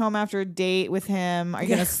coming home after a date with him. Are you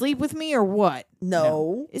gonna sleep with me or what?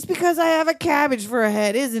 No. It's because I have a cabbage for a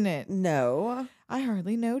head, isn't it? No. I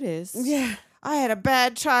hardly noticed. Yeah. I had a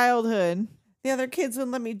bad childhood. The other kids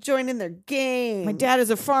wouldn't let me join in their game. My dad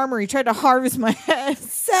is a farmer. He tried to harvest my head.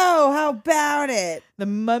 So, how about it? The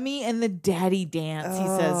mummy and the daddy dance, he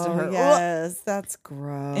says to her. Oh, yes, that's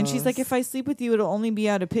gross. And she's like, if I sleep with you, it'll only be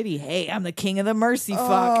out of pity. Hey, I'm the king of the mercy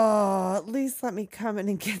fuck. Oh, at least let me come in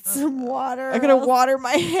and get some water. I gotta else- water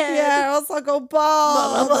my head. Yeah, or else I'll go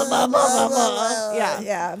bald. Yeah.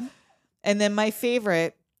 Yeah. And then my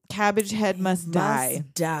favorite, Cabbage Head must die.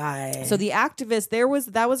 Must die. So the activist,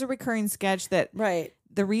 that was a recurring sketch that right.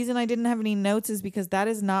 the reason I didn't have any notes is because that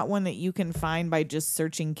is not one that you can find by just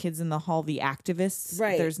searching Kids in the Hall, the activists.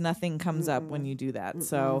 Right. There's nothing comes up when you do that.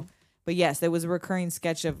 So, but yes, there was a recurring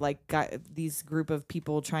sketch of these group of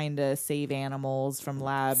people trying to save animals from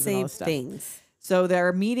labs and all Save this stuff. things. So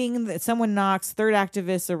they're meeting, someone knocks, third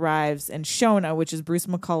activist arrives, and Shona, which is Bruce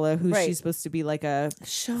McCullough, who Right. she's supposed to be like a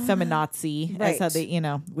Shona. feminazi. That's how Right. they,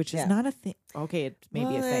 which is Yeah. not a thing. Okay, it may be a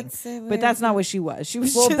Well, thing. that's a But that's weird- not what she was. She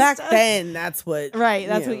was Well, just back then, that's what. Right,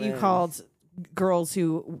 that's what you man. called girls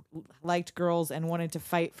who liked girls and wanted to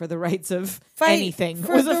fight for the rights of Fight anything.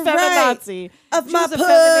 for Was a the right feminazi. Of She my was a feminist.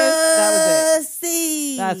 That was it.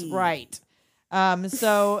 pussy. That's right.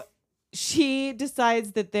 So she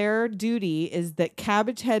decides that their duty is that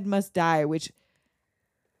Cabbage Head must die, which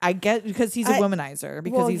I get because he's a womanizer,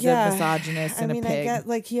 because he's a misogynist and I mean, a pig. I get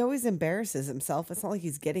like he always embarrasses himself. It's not like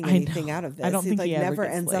he's getting I anything know. out of this. I don't think like he ever never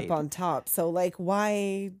gets ends laid. up on top. So like,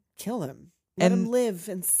 why kill him? Let And- him live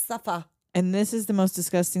and suffer. And this is the most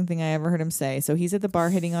disgusting thing I ever heard him say. So he's at the bar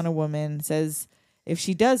hitting on a woman, says if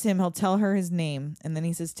she does him, he'll tell her his name. And then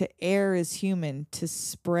he says, to err is human, to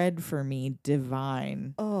spread for me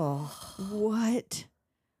divine. Oh, What?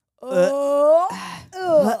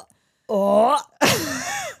 oh,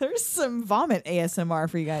 There's some vomit ASMR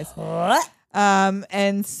for you guys.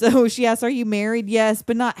 And so she asks, "Are you married?" "Yes,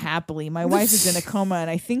 but not happily. My wife is in a coma, and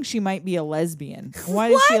I think she might be a lesbian." "Why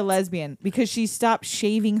is she a lesbian?" "Because she stopped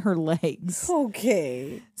shaving her legs."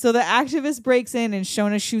 Okay. So the activist breaks in, and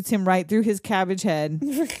Shona shoots him right through his cabbage head,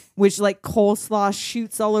 which like coleslaw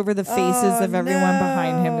shoots all over the faces of everyone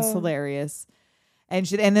behind him. It's hilarious. And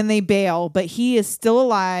then they bail, but he is still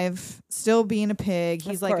alive, still being a pig.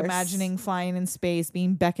 He's like imagining flying in space,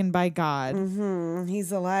 being beckoned by God. Mm-hmm.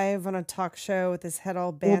 He's alive on a talk show with his head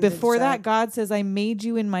all bandaged. Well, before that, up. God says, "I made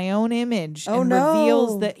you in my own image," Oh, and no.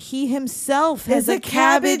 reveals that he himself has a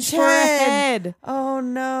cabbage for a head. Oh,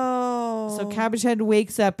 no. So Cabbage Head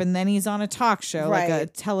wakes up, and then he's on a talk show, like a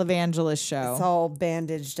Right. televangelist show. It's all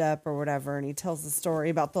bandaged up or whatever, and he tells the story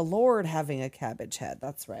about the Lord having a cabbage head.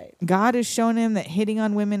 That's right. God has shown him that hitting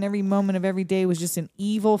on women every moment of every day was just an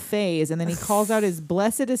evil phase. And then he calls out his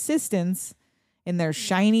blessed assistants in their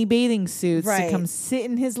shiny bathing suits to come sit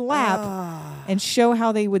in his lap and show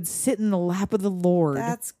how they would sit in the lap of the Lord.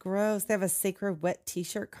 That's gross. They have a sacred wet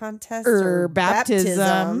t-shirt contest or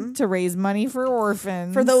baptism to raise money for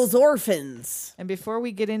orphans. for those orphans. And before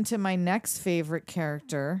we get into my next favorite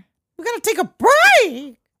character, We gotta take a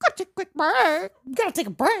break. gotta take a quick break. We gotta take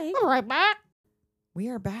a break. We're right back. We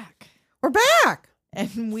are back. We're back.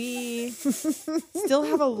 And we still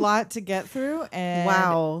have a lot to get through and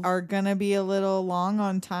Wow. are going to be a little long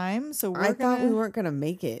on time. So I thought we weren't gonna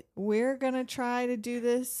make it. we're going to try to do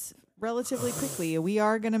this relatively quickly. We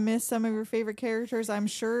are going to miss some of your favorite characters. I'm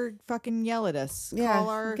sure fucking yell at us. Yeah, Call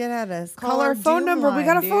our, get at us. call Call our phone Doom number. We line,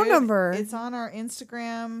 got a phone dude. number. It's on our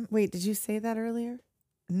Instagram. Wait, did you say that earlier?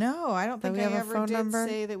 No, I don't That think we I have a ever phone did number?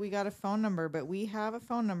 say that we got a phone number, but we have a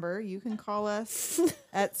phone number. You can call us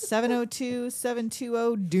at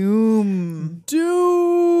 702-720-DOOM.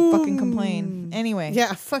 Doom. Fucking complain. Anyway,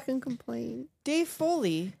 Yeah, fucking complain. Dave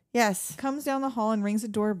Foley Yes. comes down the hall and rings a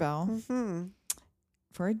doorbell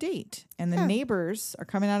for a date. And the neighbors are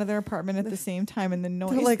coming out of their apartment at the same time, and the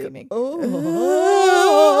noise like, they make.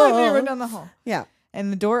 oh. And they run down the hall. Yeah.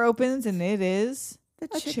 And the door opens, and it is The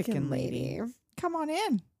a chicken lady. Come on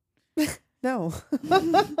in. No.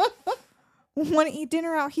 Want to eat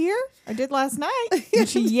dinner out here? I did last night. And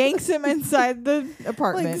she yanks him inside the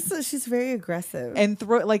apartment. Like, so she's very aggressive. And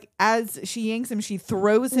as she yanks him, she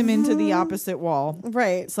throws him into the opposite wall,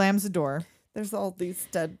 Right. slams the door. There's all these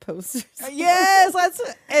stud posters. Yes,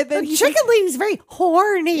 and then The he's chicken lady's very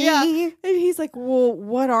horny. Yeah. And he's like, "Well,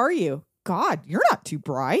 what are you?" "God, you're not too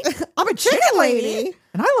bright. I'm a chicken lady.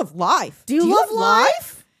 And I love life." Do you love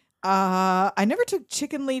life? I never took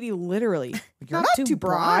chicken lady literally. "You're not too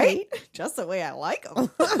bright." Just the way I like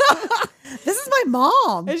them. This is my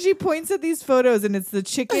mom. And she points at these photos, and it's the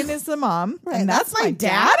chicken is the mom, Right, and that's my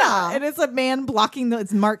dada. dada. And it's a man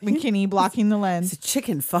it's Mark McKinney blocking the lens. It's a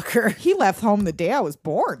chicken fucker. He left home the day I was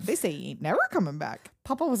born. They say he ain't never coming back.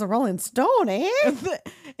 Papa was a Rolling Stone, eh?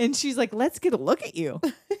 And she's like, "Let's get a look at you.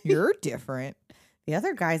 You're different." The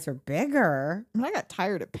other guys are bigger. And I got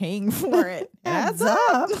tired of paying for it. Adds Adds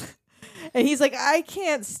up. And he's like, "I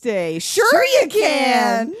can't stay." Sure you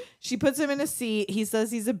can. She puts him in a seat. He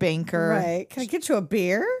says he's a banker. Right. Can I get you a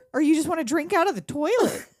beer? Or you just want to drink out of the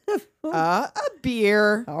toilet? A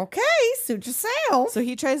beer. Okay, suit yourself. So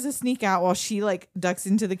he tries to sneak out while she like ducks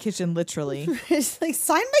into the kitchen literally. It's like,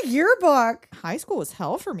 sign my yearbook. High school was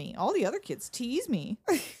hell for me. All the other kids tease me.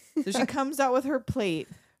 So she comes out with her plate.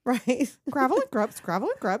 Right. Gravel and grubs, gravel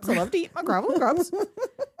and grubs. I love to eat my gravel and grubs.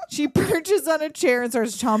 She perches on a chair and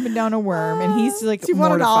starts chomping down a worm. And he's like, Do you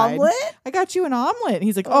want an mortified. omelet? "I got you an omelet." And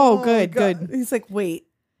he's like, "Oh, good, God. good. He's like, wait.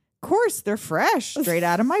 Of course, they're fresh, straight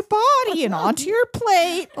out of my body and onto your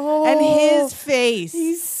plate." Oh, And his face.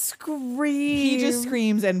 He screams. He just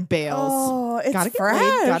screams and bails. Oh, it's Gotta get fresh.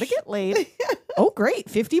 laid. Gotta get laid. Oh, great.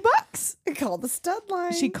 $50. I called the stud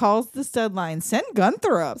line. She calls the stud line. Send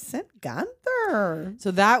Gunther up. sent Gunther.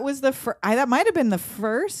 So that was that might have been the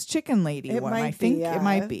first chicken lady It one. might I think be, it yeah.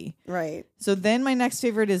 might be. Right. So then my next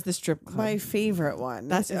favorite is the strip club. My favorite one.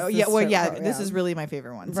 That's is the yeah. Well, strip yeah. club, This yeah. is really my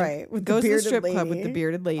favorite one. So Right, with the goes to the bearded strip club with lady. the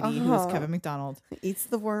bearded lady who is Uh-huh. Kevin McDonald. Eats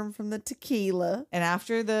the worm from the tequila. And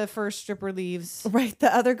after the first stripper leaves, Right.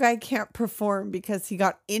 The other guy can't perform because he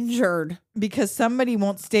got injured. because somebody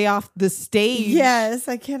won't stay off the stage. Yes.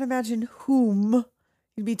 I can't imagine whom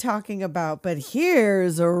you'd be talking about. But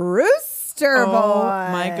here's a rooster boy. Oh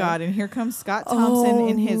my God. And here comes Scott Thompson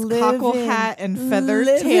in his cockle living, hat and feathered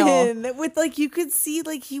tail. living. With like, you could see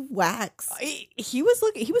like he waxed. He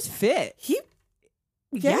was fit. He,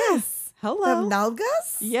 Yeah. yes. Hello. The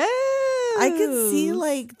nalgas? Yes. I could see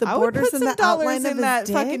like the I would borders put and some the dollars outline of in his that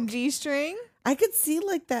dick. fucking G-string. I could see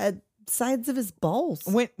like the sides of his balls.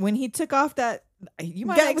 When he took off that You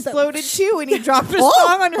might Get have with the- exploded too when he dropped a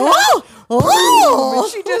song on her head.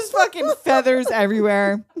 And she just fucking feathers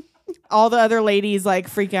everywhere. All the other ladies like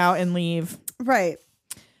freak out and leave. Right.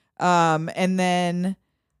 And then,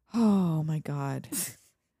 oh my God.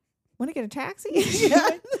 Want to get a taxi?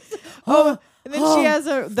 Oh, and then she has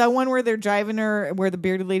the one where they're driving her, where the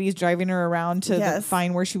bearded lady's driving her around to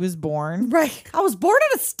find where she was born. Right. I was born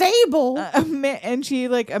in a stable. And she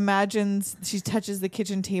like imagines, she touches the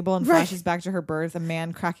kitchen table and flashes back to her birth, a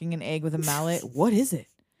man cracking an egg with a mallet. What is it?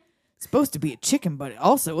 It's supposed to be a chicken, but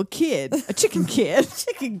also a kid, a chicken kid.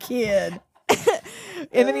 Chicken kid.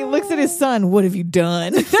 And then he looks at his son. What have you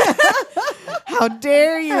done? How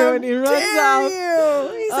dare you? And he runs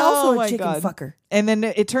out. He's also my a chicken God. fucker. And then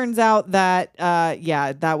it turns out that,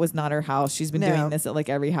 that was not her house. She's been No. doing this at like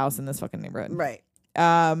every house in this fucking neighborhood. Right.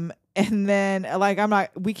 And then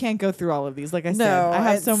like we can't go through all of these. Like I said, No, I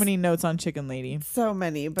have so it's- many notes on Chicken Lady. So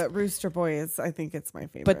many, but Rooster Boy is, I think it's my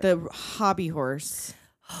favorite. But the hobby horse.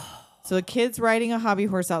 So a kid's riding a hobby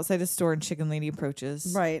horse outside the store and Chicken Lady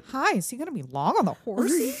approaches. Right. Hi, is he going to be long on the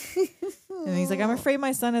horse? And he's like, I'm afraid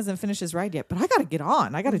my son hasn't finished his ride yet, but I got to get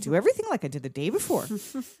on. I got to do everything like I did the day before.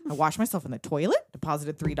 I washed myself in the toilet,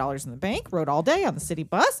 deposited $3 in the bank, rode all day on the city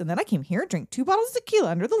bus, and then I came here, drank 2 bottles of tequila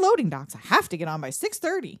under the loading docks. I have to get on by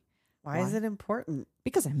 6:30. Why is it important?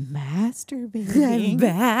 Because I'm masturbating.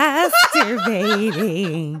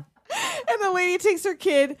 Masturbating. And the lady takes her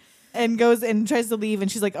kid and goes and tries to leave, and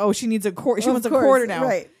she's like, "Oh, she needs a quarter. She Of wants course, a quarter now.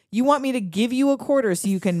 right. You want me to give you a quarter so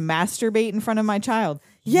you can masturbate in front of my child?"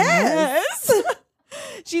 Yes. Yes.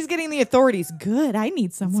 She's getting the authorities. Good. I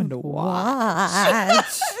need someone to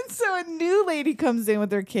watch. And so a new lady comes in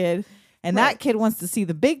with her kid, and that kid wants to see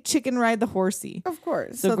the big chicken ride the horsey. Of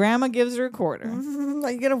course. So grandma gives her a quarter.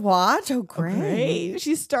 Are you gonna watch? Oh, great.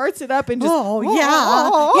 She starts it up and just yeah.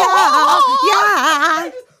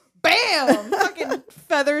 bam, fucking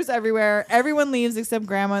feathers everywhere. Everyone leaves except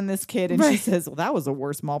grandma and this kid, and she says, "Well, that was the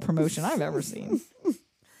worst mall promotion I've ever seen."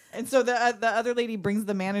 And so the other lady brings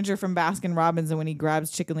the manager from Baskin Robbins, and when he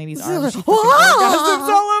grabs Chicken Lady's arm, she fucking orgasms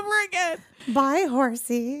all over again. Bye,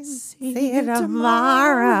 horsey. See you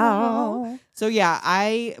tomorrow. So yeah,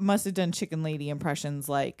 I must have done Chicken Lady impressions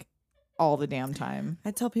like all the damn time.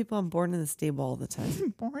 I tell people I'm born in a stable all the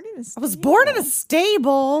time. Born in a I was born in a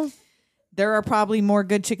stable. There are probably more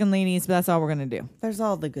good Chicken Ladies, but that's all we're gonna do. There's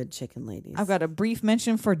all the good chicken ladies. I've got a brief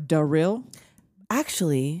mention for Daryl.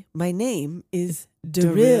 Actually, my name is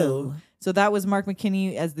Daryl. So that was Mark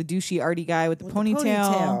McKinney as the douchey arty guy with the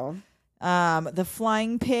ponytail. The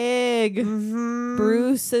flying pig.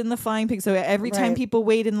 Bruce and the flying pig. So every time Right. people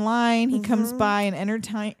wait in line, he comes by and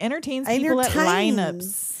entertains people at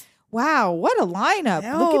lineups. Wow, what a lineup.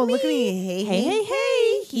 Oh, look at me. Hey, Hey, hey,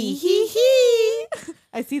 hey. Hee, hee, hee.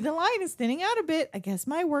 I see the line is thinning out a bit. I guess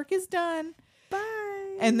my work is done.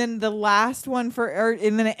 Bye. And then the last one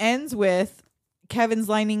and then it ends with Kevin's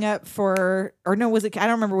lining up for, or no, was it? I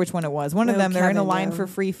don't remember which one it was. One of them, they're in a line for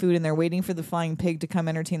free food and they're waiting for the flying pig to come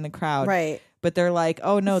entertain the crowd. Right. But they're like,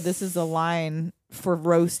 oh no, this is a line for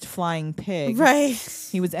roast flying pig. Right.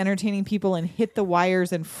 He was entertaining people and hit the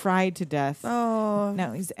wires and fried to death. Oh.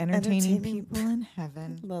 Now he's entertaining entertaining- people in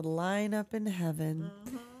heaven. The line up in heaven.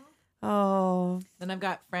 Oh. Then I've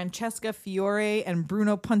got Francesca Fiore and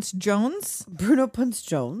Bruno Punce Jones. Bruno Punce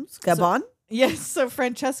Jones. Gabon. Yes, so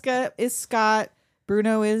Francesca is Scott,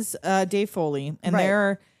 Bruno is Dave Foley, and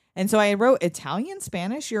Right. so I wrote Italian,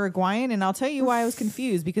 Spanish, Uruguayan, and I'll tell you why I was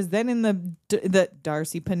confused because then in the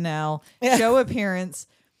Darcy Pinnell show appearance,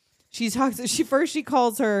 she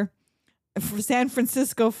calls her San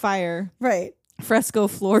Francisco Fire Right. Fresco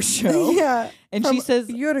Floor Show. Yeah. And From she says,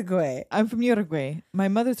 Uruguay. I'm from Uruguay. My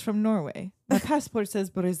mother's from Norway. My passport says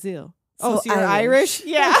Brazil. So So you're Irish. Irish?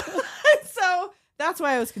 Yeah. So that's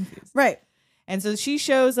why I was confused. Right. And so she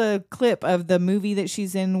shows a clip of the movie that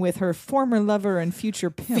she's in with her former lover and future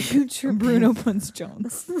pimp, Bruno Punce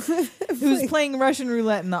Jones, who's playing Russian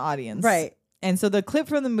roulette in the audience. Right. And so the clip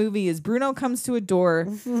from the movie is Bruno comes to a door.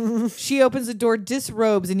 She opens the door,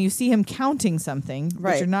 disrobes, and you see him counting something, but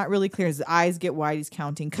Right. you're not really clear. His eyes get wide. He's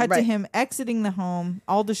counting. Cut to Right. him exiting the home,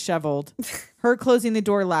 all disheveled. Her closing the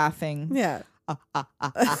door, laughing. Yeah.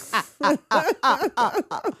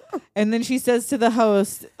 And then she says to the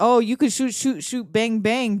host, "Oh, you could shoot, bang,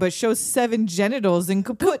 bang, but show 7 genitals in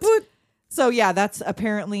kaput." So yeah, that's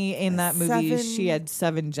apparently in that movie. 7 She had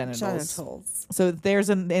 7 genitals. Genitals. So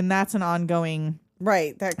and that's an ongoing.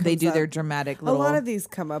 Right. That They comes do up. their dramatic A little. lot of these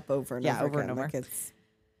come up over and Yeah, over, over and again. over. Like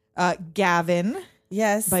it's, Gavin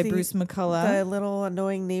yes. by the- Bruce McCullough. The little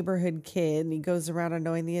annoying neighborhood kid. And he goes around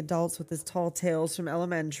annoying the adults with his tall tales from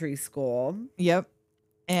elementary school. Yep.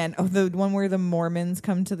 And the one where the Mormons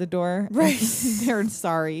come to the door. Right. They're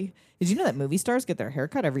sorry. Did you know that movie stars get their hair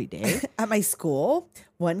cut every day? At my school,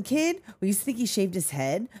 one kid, we used to think he shaved his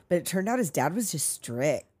head, but it turned out his dad was just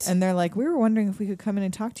strict. And they're like, we were wondering if we could come in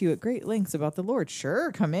and talk to you at great lengths about the Lord.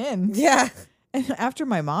 Sure, come in. Yeah. And after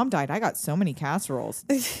my mom died, I got so many casseroles.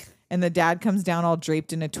 And the dad comes down all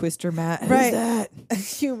draped in a twister mat. Who's Right. that? A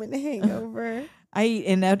human hangover. I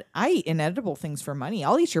eat inedible things for money.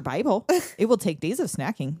 I'll eat your Bible. It will take days of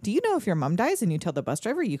snacking. Do you know if your mom dies and you tell the bus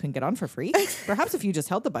driver you can get on for free? Perhaps if you just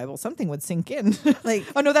held the Bible, something would sink in. Like,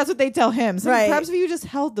 oh no, that's what they tell him. So Right. perhaps if you just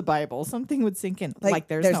held the Bible, something would sink in. Like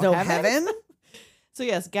there's no heaven. So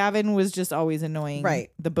yes, Gavin was just always annoying. Right.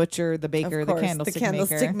 The butcher, the baker, Of course, the candlestick,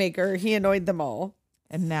 candlestick maker. He annoyed them all.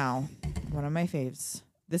 And now, one of my faves.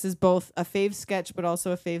 This is both a fave sketch, but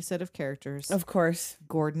also a fave set of characters. Of course.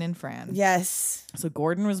 Gordon and Fran. Yes. So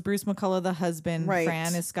Gordon was Bruce McCullough, the husband. Right.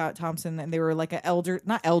 Fran is Scott Thompson, and they were like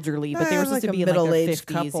not elderly, but they were supposed like to be a in like their middle-aged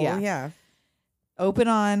 50s. couple. Yeah. Open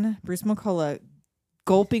on Bruce McCullough,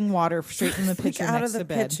 gulping water straight from the pitcher Out next of the to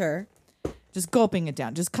bed. pitcher. Just gulping it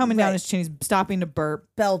down, just coming down Right. his chin. He's stopping to burp.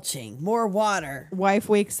 Belching. More water. Wife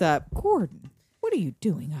wakes up. Gordon, what are you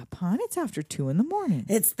doing up, hon? It's after 2 a.m.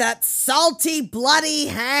 It's that salty, bloody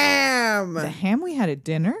ham. The ham we had at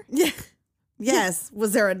dinner? Yeah. Yes.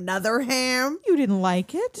 Was there another ham? You didn't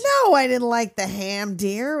like it? No, I didn't like the ham,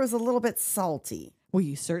 dear. It was a little bit salty. Well,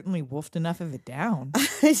 you certainly wolfed enough of it down.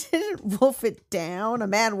 I didn't wolf it down. A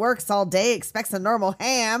man works all day, expects a normal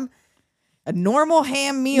ham. A normal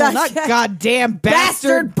ham meal, not Not- goddamn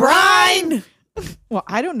Bastard bastard brine! Well,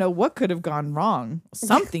 I don't know what could have gone wrong.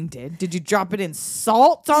 Something did. Did you drop it in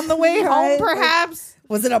salt on the way Right. home, perhaps?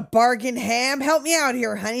 Was it a bargain ham? Help me out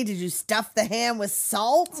here, honey. Did you stuff the ham with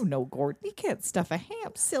salt? Oh, no, Gordon. You can't stuff a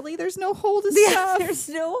ham, silly. There's no hole to Yeah, stuff. there's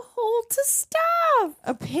no hole to stuff.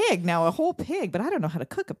 A pig. Now, a whole pig, but I don't know how to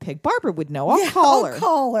cook a pig. Barbara would know. I'll call her. I'll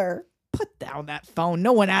call her. Put down that phone.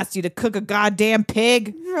 No one asked you to cook a goddamn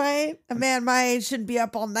pig. Right. A man my age shouldn't be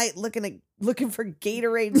up all night looking for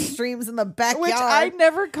Gatorade streams in the backyard. Which I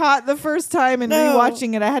never caught the first time in No.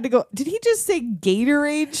 rewatching it. I had to go, did he just say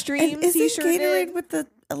Gatorade streams? And isn't He sure Gatorade did. with the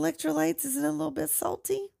electrolytes, isn't it a little bit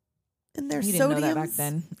salty? And there's He didn't sodium. know that back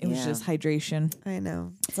then. It was just hydration. I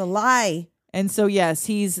know. It's a lie. And so, yes,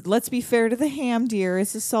 let's be fair to the ham, dear.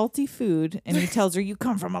 It's a salty food. And he tells her, you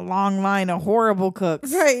come from a long line of horrible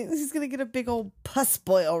cooks. Right. He's going to get a big old pus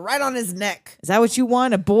boil right on his neck. Is that what you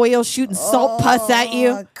want? A boil shooting salt pus at you?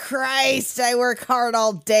 Oh, Christ, I work hard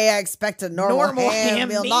all day. I expect a normal ham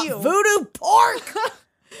meal, not meal. voodoo pork.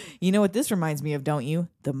 You know what this reminds me of, don't you?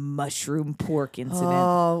 The mushroom pork incident.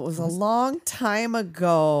 Oh, it was a long time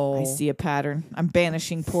ago. I see a pattern. I'm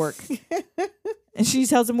banishing pork. And she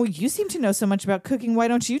tells him, well, you seem to know so much about cooking. Why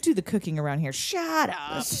don't you do the cooking around here? Shut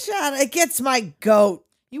up. Shut it gets my goat.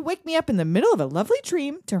 You wake me up in the middle of a lovely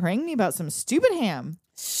dream to harangue me about some stupid ham.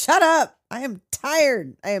 Shut up. I am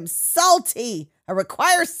tired. I am salty. I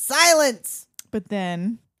require silence. But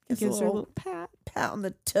then he Gives a gives her a little- little pat. Pat on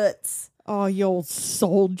the toots. Oh, you old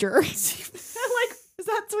soldier. Like, is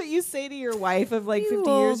that what you say to your wife of like 50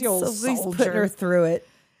 years? You old So he's soldier. putting her through it.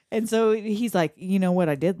 And so he's like, you know what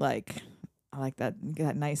I did like? I like that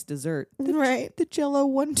nice dessert. Right. The Jello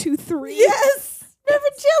 1, 2, 3. Yes. Remember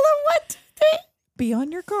Jello 1, 2, 3? Be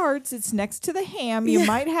on your guards. It's next to the ham. You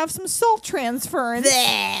might have some salt transference.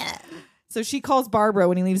 Bleh. So she calls Barbara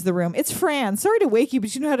when he leaves the room. It's Fran. Sorry to wake you,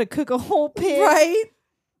 but you know how to cook a whole pig. Right?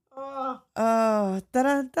 Oh,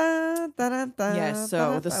 da-da-da, da-da-da, Yes, so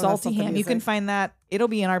da-da-da. the Oh, that's salty not the ham. You can music. find that. It'll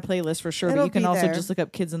be in our playlist for sure, but It'll you can be also there. just look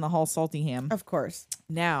up Kids in the Hall salty ham. Of course.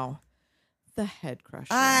 Now, the head crusher.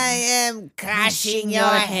 I am crashing your your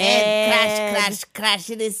head. head. Crash, crash, crash.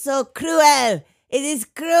 It is so cruel. It is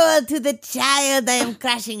cruel to the child. I am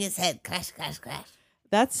crashing his head. Crash, crash, crash.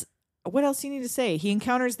 That's what else you need to say. He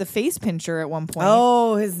encounters the face pincher at one point.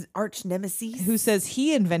 Oh, his arch nemesis. Who says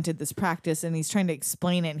he invented this practice and he's trying to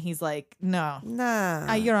explain it. And he's like, no,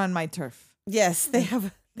 Nah. you're on my turf. Yes, they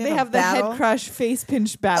have. They a have the battle. head crush face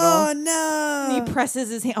pinch battle. Oh no! And he presses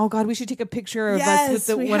his hand. Oh God, we should take a picture of us Yes,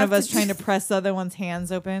 with we one have of us to trying do- to press the other one's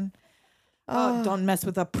hands open. Oh, don't mess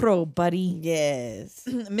with a pro, buddy. Yes.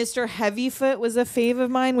 Mr. Heavyfoot was a fave of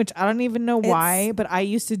mine, which I don't even know why, but I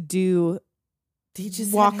used to do He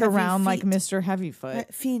just walk had heavy around like feet. Mr.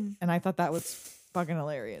 Heavyfoot. Fiend. And I thought that was fucking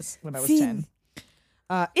hilarious when I was Fiend.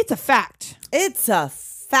 10. It's a fact. It's a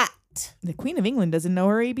fact. The Queen of England doesn't know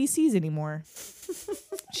her ABCs anymore.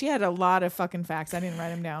 She had a lot of fucking facts. I didn't write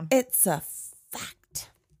them down. It's a fact.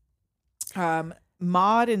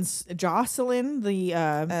 Maud and Jocelyn,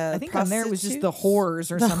 I think on there it was just the prostitutes?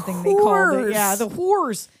 whores or The something they called it. whores. Yeah, the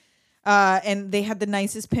whores. And they had the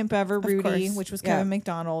nicest pimp ever, Rudy, course. which was Yeah. Kevin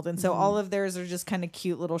McDonald. And so all of theirs are just kind of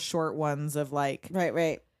cute little short ones of like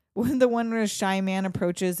Right. when the one where a shy man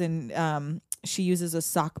approaches and she uses a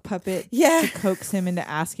sock puppet Yeah. to coax him into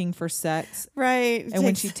asking for sex. Right. And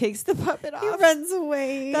when she takes the puppet he off, runs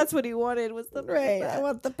away. that's what he wanted was the right. puppet. I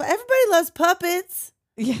want everybody loves puppets.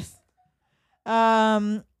 Yes.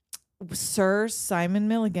 Sir Simon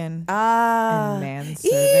Milligan Ah. and manservant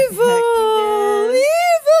Evil. Hecubus.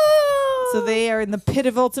 Evil. So they are in the pit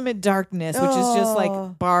of ultimate darkness, which is just Oh.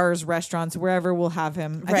 like bars, restaurants, wherever we'll have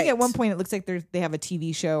him. I think at Right. one point it looks like they have a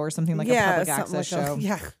TV show or something like a public something access like show.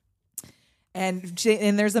 yeah. And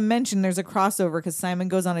there's a mention, there's a crossover because Simon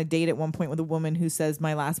goes on a date at one point with a woman who says,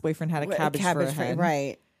 "My last boyfriend had a cabbage for a head."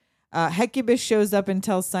 Right. Hecubus shows up and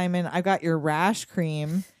tells Simon, "I got your rash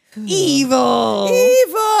cream." Evil.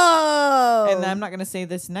 Evil. And I'm not going to say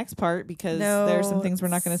this next part because there's some things we're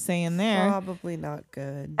not going to say in there. Probably not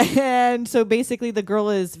good. And so basically the girl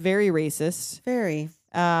is very racist. Very.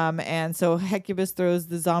 And so Hecubus throws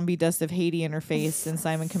the zombie dust of Haiti in her face and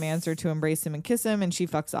Simon commands her to embrace him and kiss him and she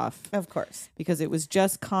fucks off Of course. because it was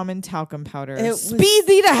just common talcum powder. It was- Speed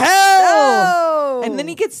thee to hell! Oh. And then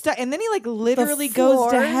he gets stuck and then he like literally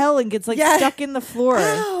goes to floor? hell and gets like Yeah. stuck in the floor.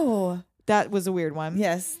 Oh. That was a weird one.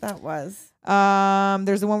 Yes, that was.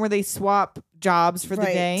 There's the one where they swap jobs for the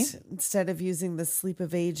day. Instead of using the sleep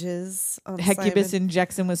of ages on Hecubus Simon,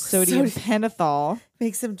 injects him with sodium pentothal.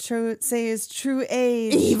 makes him say his true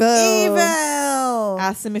age. Evil. Evil.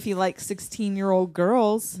 Asks him if he likes 16-year-old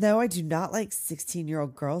girls. No, I do not like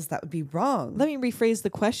 16-year-old girls. That would be wrong. Let me rephrase the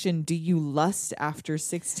question. Do you lust after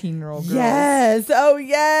 16-year-old girls? Yes. Oh,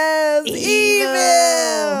 yes.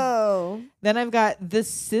 Evil. Then I've got the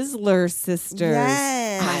Sizzler sisters.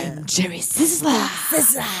 Yes. I'm Jerry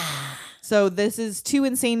Sizzler. So this is two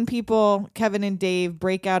insane people, Kevin and Dave,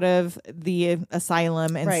 break out of the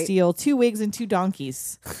asylum and Right. steal 2 wigs and 2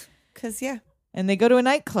 donkeys. Because, yeah. And they go to a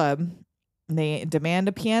nightclub. They demand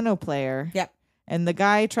a piano player. Yep. And the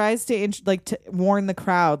guy tries to to warn the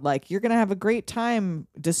crowd, like, you're going to have a great time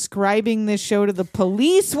describing this show to the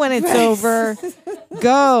police when it's over.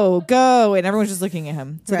 Go. And everyone's just looking at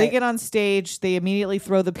him. So they Right. get on stage. They immediately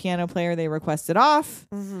throw the piano player they requested off.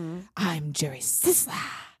 Mm-hmm. I'm Jerry Sizzler.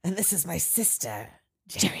 And this is my sister.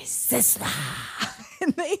 Jerry Sizzler.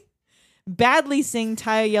 And they badly sing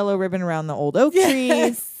Tie a Yellow Ribbon Around the Old Oak Tree.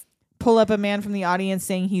 Yes. Pull up a man from the audience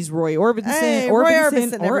saying he's Roy Orbison. Hey, Roy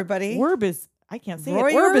Orbison, everybody. I can't say Roy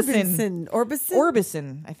it. Orbison.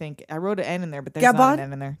 Orbison, I think. I wrote an N in there, but there's not Gabon? an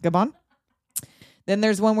N in there. Gabon. Then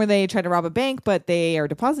there's one where they try to rob a bank, but they are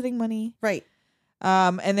depositing money. Right.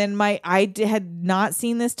 And then had not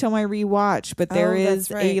seen this till my rewatch, but there is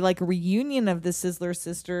that's right. a reunion of the Sizzler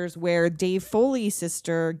sisters where Dave Foley's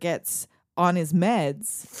sister gets on his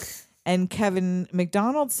meds. And Kevin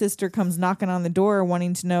McDonald's sister comes knocking on the door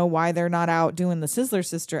wanting to know why they're not out doing the Sizzler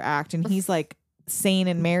sister act. And he's like sane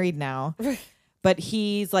and married now. But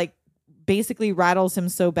he's like basically rattles him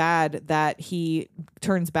so bad that he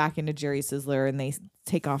turns back into Jerry Sizzler and they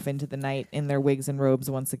take off into the night in their wigs and robes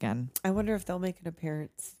once again. I wonder if they'll make an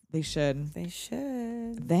appearance. They should. They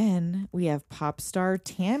should. Then we have pop star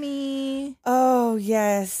Tammy. Oh,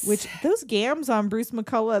 yes. Which those gams on Bruce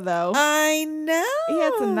McCullough though. I know. He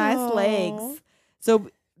had some nice legs. So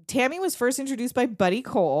Tammy was first introduced by Buddy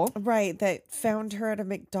Cole. Right, that found her at a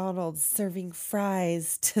McDonald's serving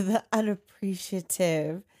fries to the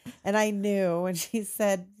unappreciative. And I knew when she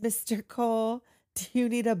said, Mr. Cole, do you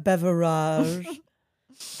need a beverage?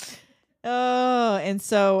 Oh, and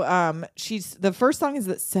so she's the first song is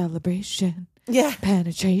that celebration, Yeah.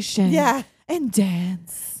 penetration, Yeah. and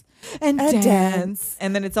dance. And And dance. dance.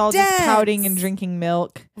 And then it's all just Dance. pouting and drinking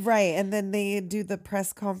milk. Right. And then they do the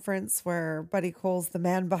press conference where Buddy Cole's the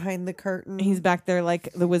man behind the curtain. He's back there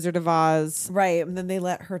like the Wizard of Oz. right. And then they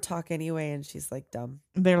let her talk anyway. And she's like, dumb.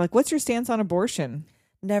 They're like, what's your stance on abortion?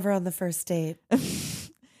 Never on the first date.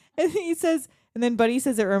 And he says, and then Buddy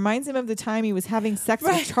says it reminds him of the time he was having sex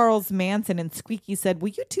with Charles Manson, and Squeaky said, "Will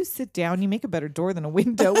you two sit down? You make a better door than a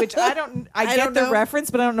window." Which I get don't the know. reference,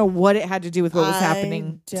 but I don't know what it had to do with what was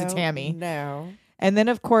happening to Tammy. No. And then,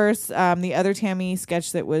 of course, the other Tammy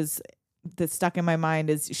sketch that stuck in my mind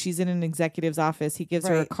is she's in an executive's office. He gives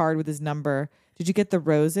her a Right. card with his number. Did you get the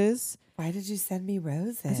roses? Why did you send me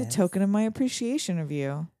roses? As a token of my appreciation of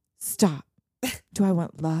you. Stop. Do I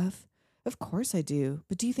want love? Of course I do.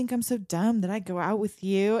 But do you think I'm so dumb that I go out with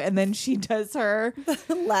you? And then she does her.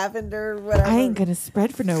 Lavender, whatever. I ain't gonna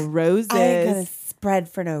spread for no roses. I ain't gonna spread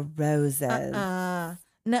for no roses.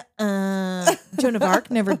 Nuh-uh. Joan of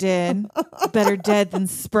Arc never did. Better dead than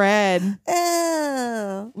spread.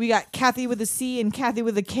 Oh. We got Kathy with a C and Kathy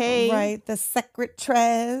with a K. Right. The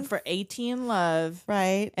secretary. For AT and Love.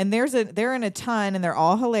 Right. And they're in a ton and they're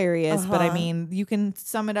all hilarious. But I Uh-huh. mean, you can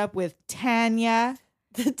sum it up with Tanya,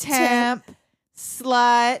 the temp,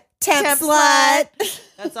 slut. Temp slut.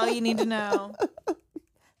 That's all you need to know.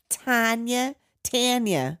 Tanya.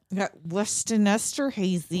 We got Weston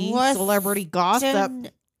Esterhazy, Weston celebrity gossip.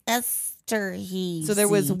 Esterhazy. So there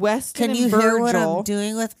was Weston Can you and Virgil. hear what I'm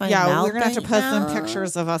doing with my mouth? We're gonna have to right post now? some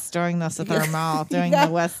pictures of us doing this with our mouth, doing Yeah.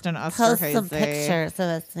 the Weston Post some Esterhazy. pictures of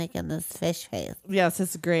us making this fish face. Yes,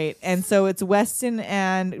 it's great. And so it's Weston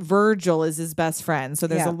and Virgil is his best friend. So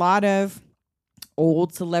there's Yeah. a lot of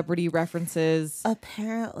old celebrity references.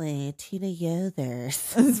 Apparently, Tina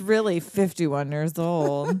Yothers. It's really 51 years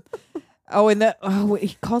old. Oh, and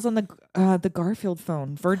he calls on the Garfield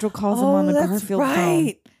phone. Virgil calls him on the Garfield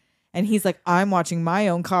phone. And he's like, I'm watching my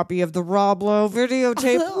own copy of the Rob Lowe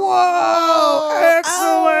videotape. Whoa!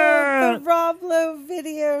 Excellent! The Rob Lowe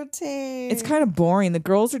videotape. It's kind of boring. The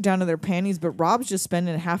girls are down to their panties, but Rob's just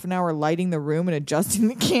spending half an hour lighting the room and adjusting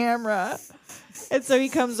the camera. And so he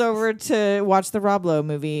comes over to watch the Rob Lowe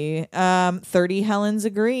movie. 30 Helens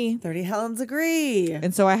agree. 30 Helens agree.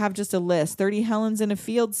 And so I have just a list. 30 Helens in a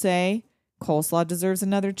field say, coleslaw deserves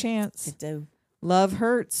another chance. I do. Love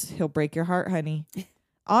hurts. He'll break your heart, honey.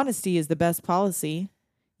 Honesty is the best policy.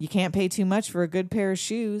 You can't pay too much for a good pair of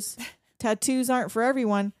shoes. Tattoos aren't for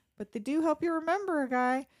everyone, but they do help you remember a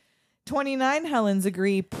guy. 29 Helens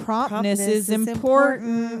agree. Promptness is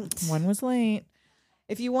important. One was late.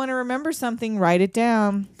 If you want to remember something, write it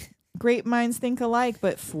down. Great minds think alike,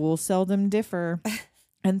 but fools seldom differ.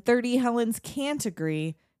 And 30 Helens can't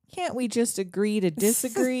agree. Can't we just agree to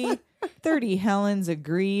disagree? 30 Helens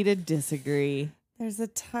agree to disagree. There's a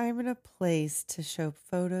time and a place to show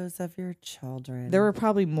photos of your children. There were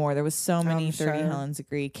probably more. There was so many I'm 30 sure. Helens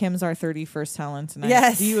agree. Kim's our 31st Helen tonight.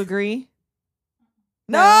 Yes. Do you agree?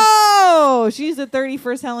 No. No! She's the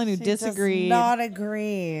 31st Helen who She disagreed. does not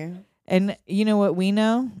agree. And you know what we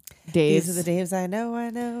know? Daves. These are the Daves I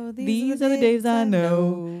know. These are the Daves I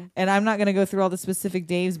know. And I'm not going to go through all the specific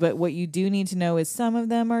Daves, but what you do need to know is some of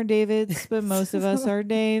them are Davids, but most of us are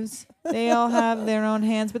Daves. They all have their own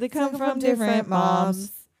hands, but they come from different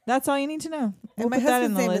moms. That's all you need to know. We'll my put that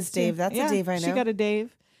in husband's the name list. is Dave. too. That's a Dave I She know. got a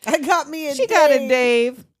Dave. I got me a She got a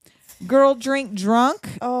Dave. Girl drink drunk.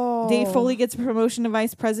 Oh. Dave Foley gets a promotion to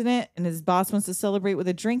vice president, and his boss wants to celebrate with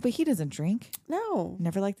a drink, but he doesn't drink. No.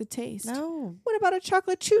 Never liked the taste. No. What about a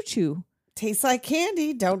chocolate choo-choo? Tastes like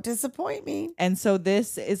candy. Don't disappoint me. And so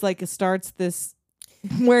this is like starts this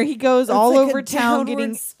where he goes It's all like a over town downward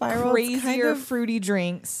getting spiral. It's crazier kind of- fruity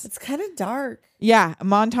drinks. It's kind of dark. Yeah, a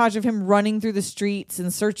montage of him running through the streets in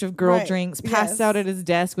search of girl Right, drinks, passed yes. out at his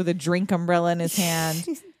desk with a drink umbrella in his hand.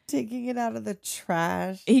 She's taking it out of the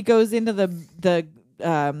trash. He goes into the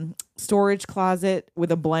storage closet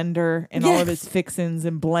with a blender and all of his fixins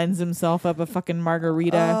and blends himself up a fucking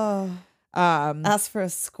margarita. Oh. Ask for a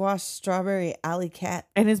squash strawberry alley cat.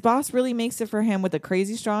 And his boss really makes it for him with a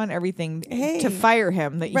crazy straw and everything Hey. to fire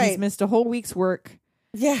him that he's Right. missed a whole week's work.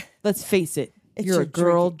 Yeah. Let's face it. It's You're your a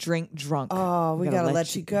girl drink drunk. Oh, we gotta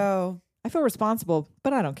let you go. I feel responsible,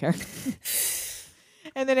 but I don't care.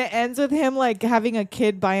 And then it ends with him like having a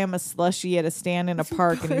kid buy him a slushie at a stand in a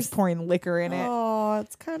park and he's pouring liquor in it. Oh,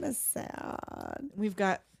 it's kind of sad. We've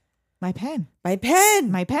got my pen. My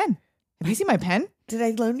pen. My pen. Have you seen my pen? Did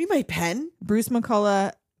I loan you my pen? Bruce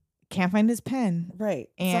McCullough can't find his pen. Right.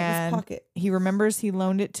 It's not in And his pocket. he remembers he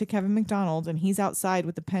loaned it to Kevin McDonald and he's outside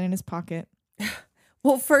with the pen in his pocket.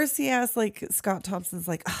 Well, first he asked, like, Scott Thompson's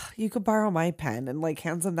like, you could borrow my pen, and like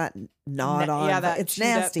hands him that nod on. yeah, but that it's chewed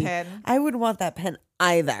up nasty. pen. I wouldn't want that pen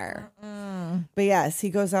either. But yes, he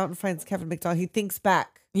goes out and finds Kevin McDonald. He thinks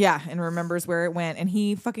back. Yeah, and remembers where it went. And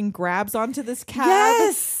he fucking grabs onto this cab.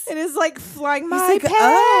 Yes. And is like flying, my like, pen!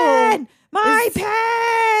 "Oh, my is-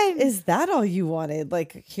 pen! Is that all you wanted?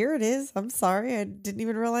 Like, here it is. I'm sorry. I didn't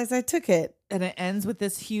even realize I took it. And it ends with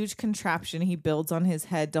this huge contraption he builds on his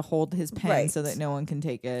head to hold his pen so Right. that no one can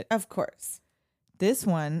take it. Of course. This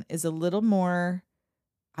one is a little more,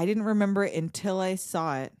 I didn't remember it until I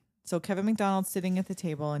saw it. So Kevin McDonald's sitting at the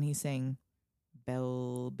table and he's saying,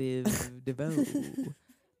 Belle Biv DeVoe,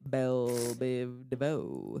 Belle Biv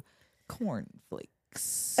DeVoe,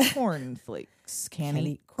 cornflakes, can't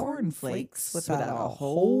eat cornflakes without a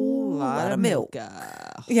whole lot of milk.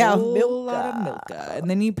 Yeah, whole lot of milka. milka. And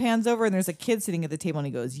then he pans over and there's a kid sitting at the table and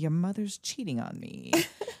he goes, your mother's cheating on me.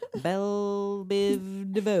 Belle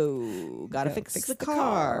Biv DeVoe. Gotta fix the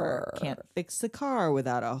car. Can't fix the car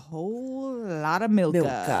without a whole lot of milk.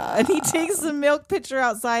 And he takes the milk pitcher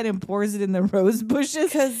outside and pours it in the rose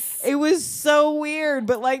bushes. It was so weird,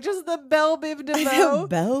 but like just the Belle Biv DeVoe.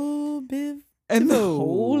 Belle Biv. And a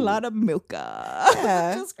whole lot of milka.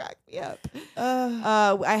 Yeah. Just cracked me up.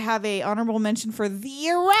 I have a honorable mention for the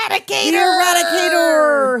Eradicator. The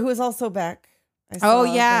Eradicator, who is also back. I saw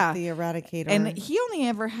yeah. the Eradicator. And he only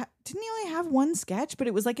ever didn't he only have one sketch, but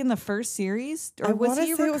it was like in the first series, or I was he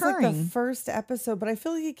say recurring? it was like the first episode, but I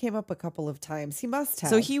feel like he came up a couple of times. He must have.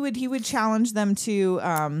 So he would challenge them to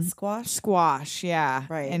squash, yeah,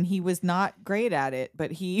 right. And he was not great at it,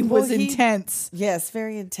 but he was intense. Yes,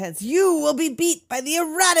 very intense. You will be beat by the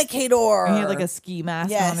Eradicator. And he had like a ski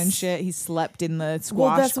mask on and shit. He slept in the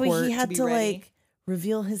squash that's court. why he had to ready. like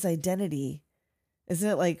reveal his identity. Isn't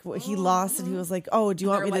it like he lost and he was like, "Oh, do you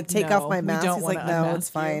want me to take off my mask?" He's like, "No, it's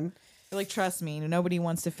fine." They're like, trust me, nobody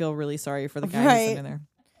wants to feel really sorry for the guy who's sitting there.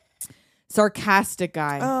 Sarcastic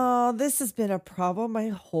guy. Oh, this has been a problem my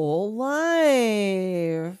whole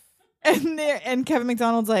life. And Kevin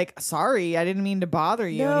McDonald's like, sorry, I didn't mean to bother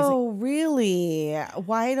you. No, and he's like, really?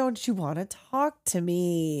 Why don't you want to talk to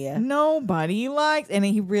me? Nobody likes, and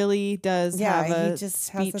he really does have he a just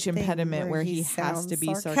has speech a thing impediment where he has to be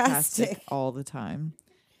sarcastic sarcastic. all the time.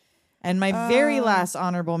 And my very last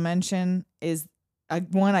honorable mention is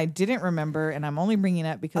one I didn't remember, and I'm only bringing it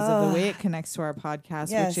up because of the way it connects to our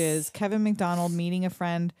podcast, which is Kevin McDonald meeting a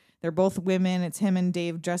friend. They're both women. It's him and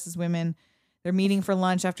Dave dressed as women. They're meeting for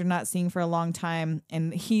lunch after not seeing for a long time,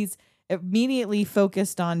 and he's immediately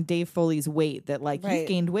focused on Dave Foley's weight, that like, you've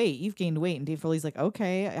gained weight. And Dave Foley's like,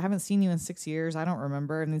 okay, I haven't seen you in 6 years. I don't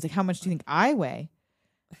remember. And he's like, how much do you think I weigh?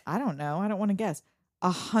 I don't know. I don't want to guess.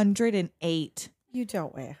 108. You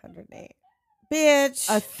don't weigh 108.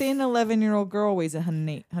 Bitch. A thin 11-year-old girl weighs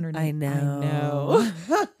 108. I know.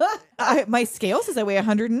 My scale says I weigh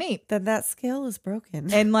 108. Then that scale is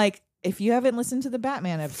broken. And like, if you haven't listened to the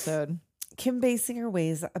Batman episode, Kim Basinger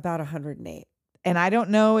weighs about 108. And I don't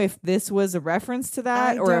know if this was a reference to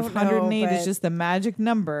that or if 108 is just the magic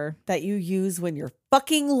number that you use when you're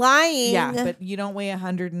fucking lying. Yeah, but you don't weigh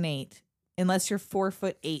 108 unless you're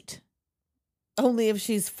 4'8". Only if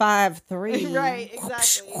she's 5'3". Right,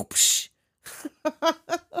 exactly.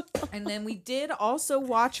 And then we did also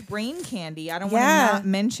watch Brain Candy. I don't want to not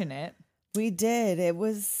mention it. We did. It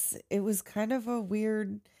was kind of a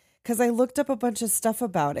weird, because I looked up a bunch of stuff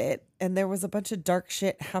about it, and there was a bunch of dark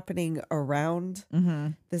shit happening around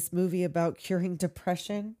this movie about curing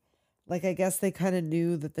depression. Like, I guess they kind of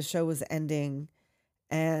knew that the show was ending,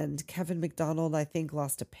 and Kevin McDonald, I think,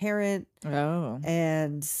 lost a parent. Oh.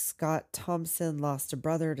 And Scott Thompson lost a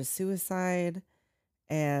brother to suicide,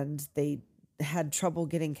 and they had trouble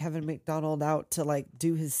getting Kevin McDonald out to like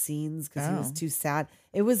do his scenes because he was too sad.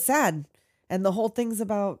 It was sad. And the whole thing's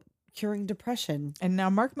about curing depression. And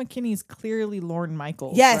now Mark McKinney's clearly Lorne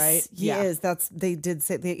Michaels, yes, right? He is. They did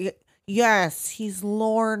say yes, he's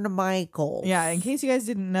Lorne Michaels. Yeah, in case you guys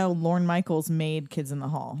didn't know, Lorne Michaels made Kids in the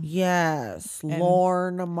Hall. Yes, And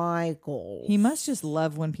Lorne Michaels. He must just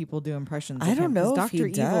love when people do impressions. I don't know if Dr.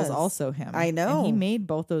 he Evil's does. also him. I know. And he made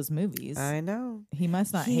both those movies. I know. He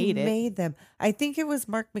must not hate it. He made them. I think it was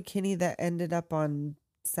Mark McKinney that ended up on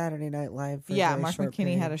Saturday Night Live. For Yeah, a very Mark short McKinney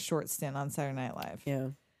period. had a short stint on Saturday Night Live. Yeah.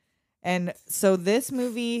 And so this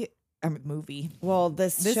movie. Well,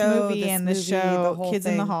 this movie and the show, the whole Kids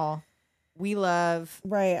in the thing. Hall, we love.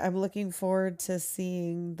 Right. I'm looking forward to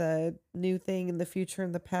seeing the new thing in the future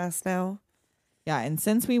and the past now. Yeah, and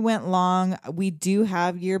since we went long, we do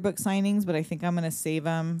have yearbook signings, but I think I'm going to save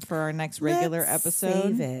them for our next regular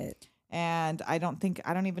episode. Save it. And I don't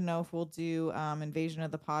even know if we'll do Invasion of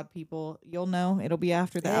the Pod People. You'll know. It'll be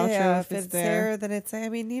after the outro if it's there. Then it's, I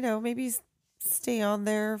mean, maybe stay on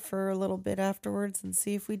there for a little bit afterwards and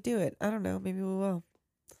see if we do it. I don't know. Maybe we will.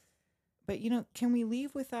 But, can we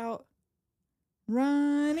leave without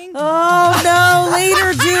running? Oh, no.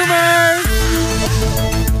 Later, Doomer.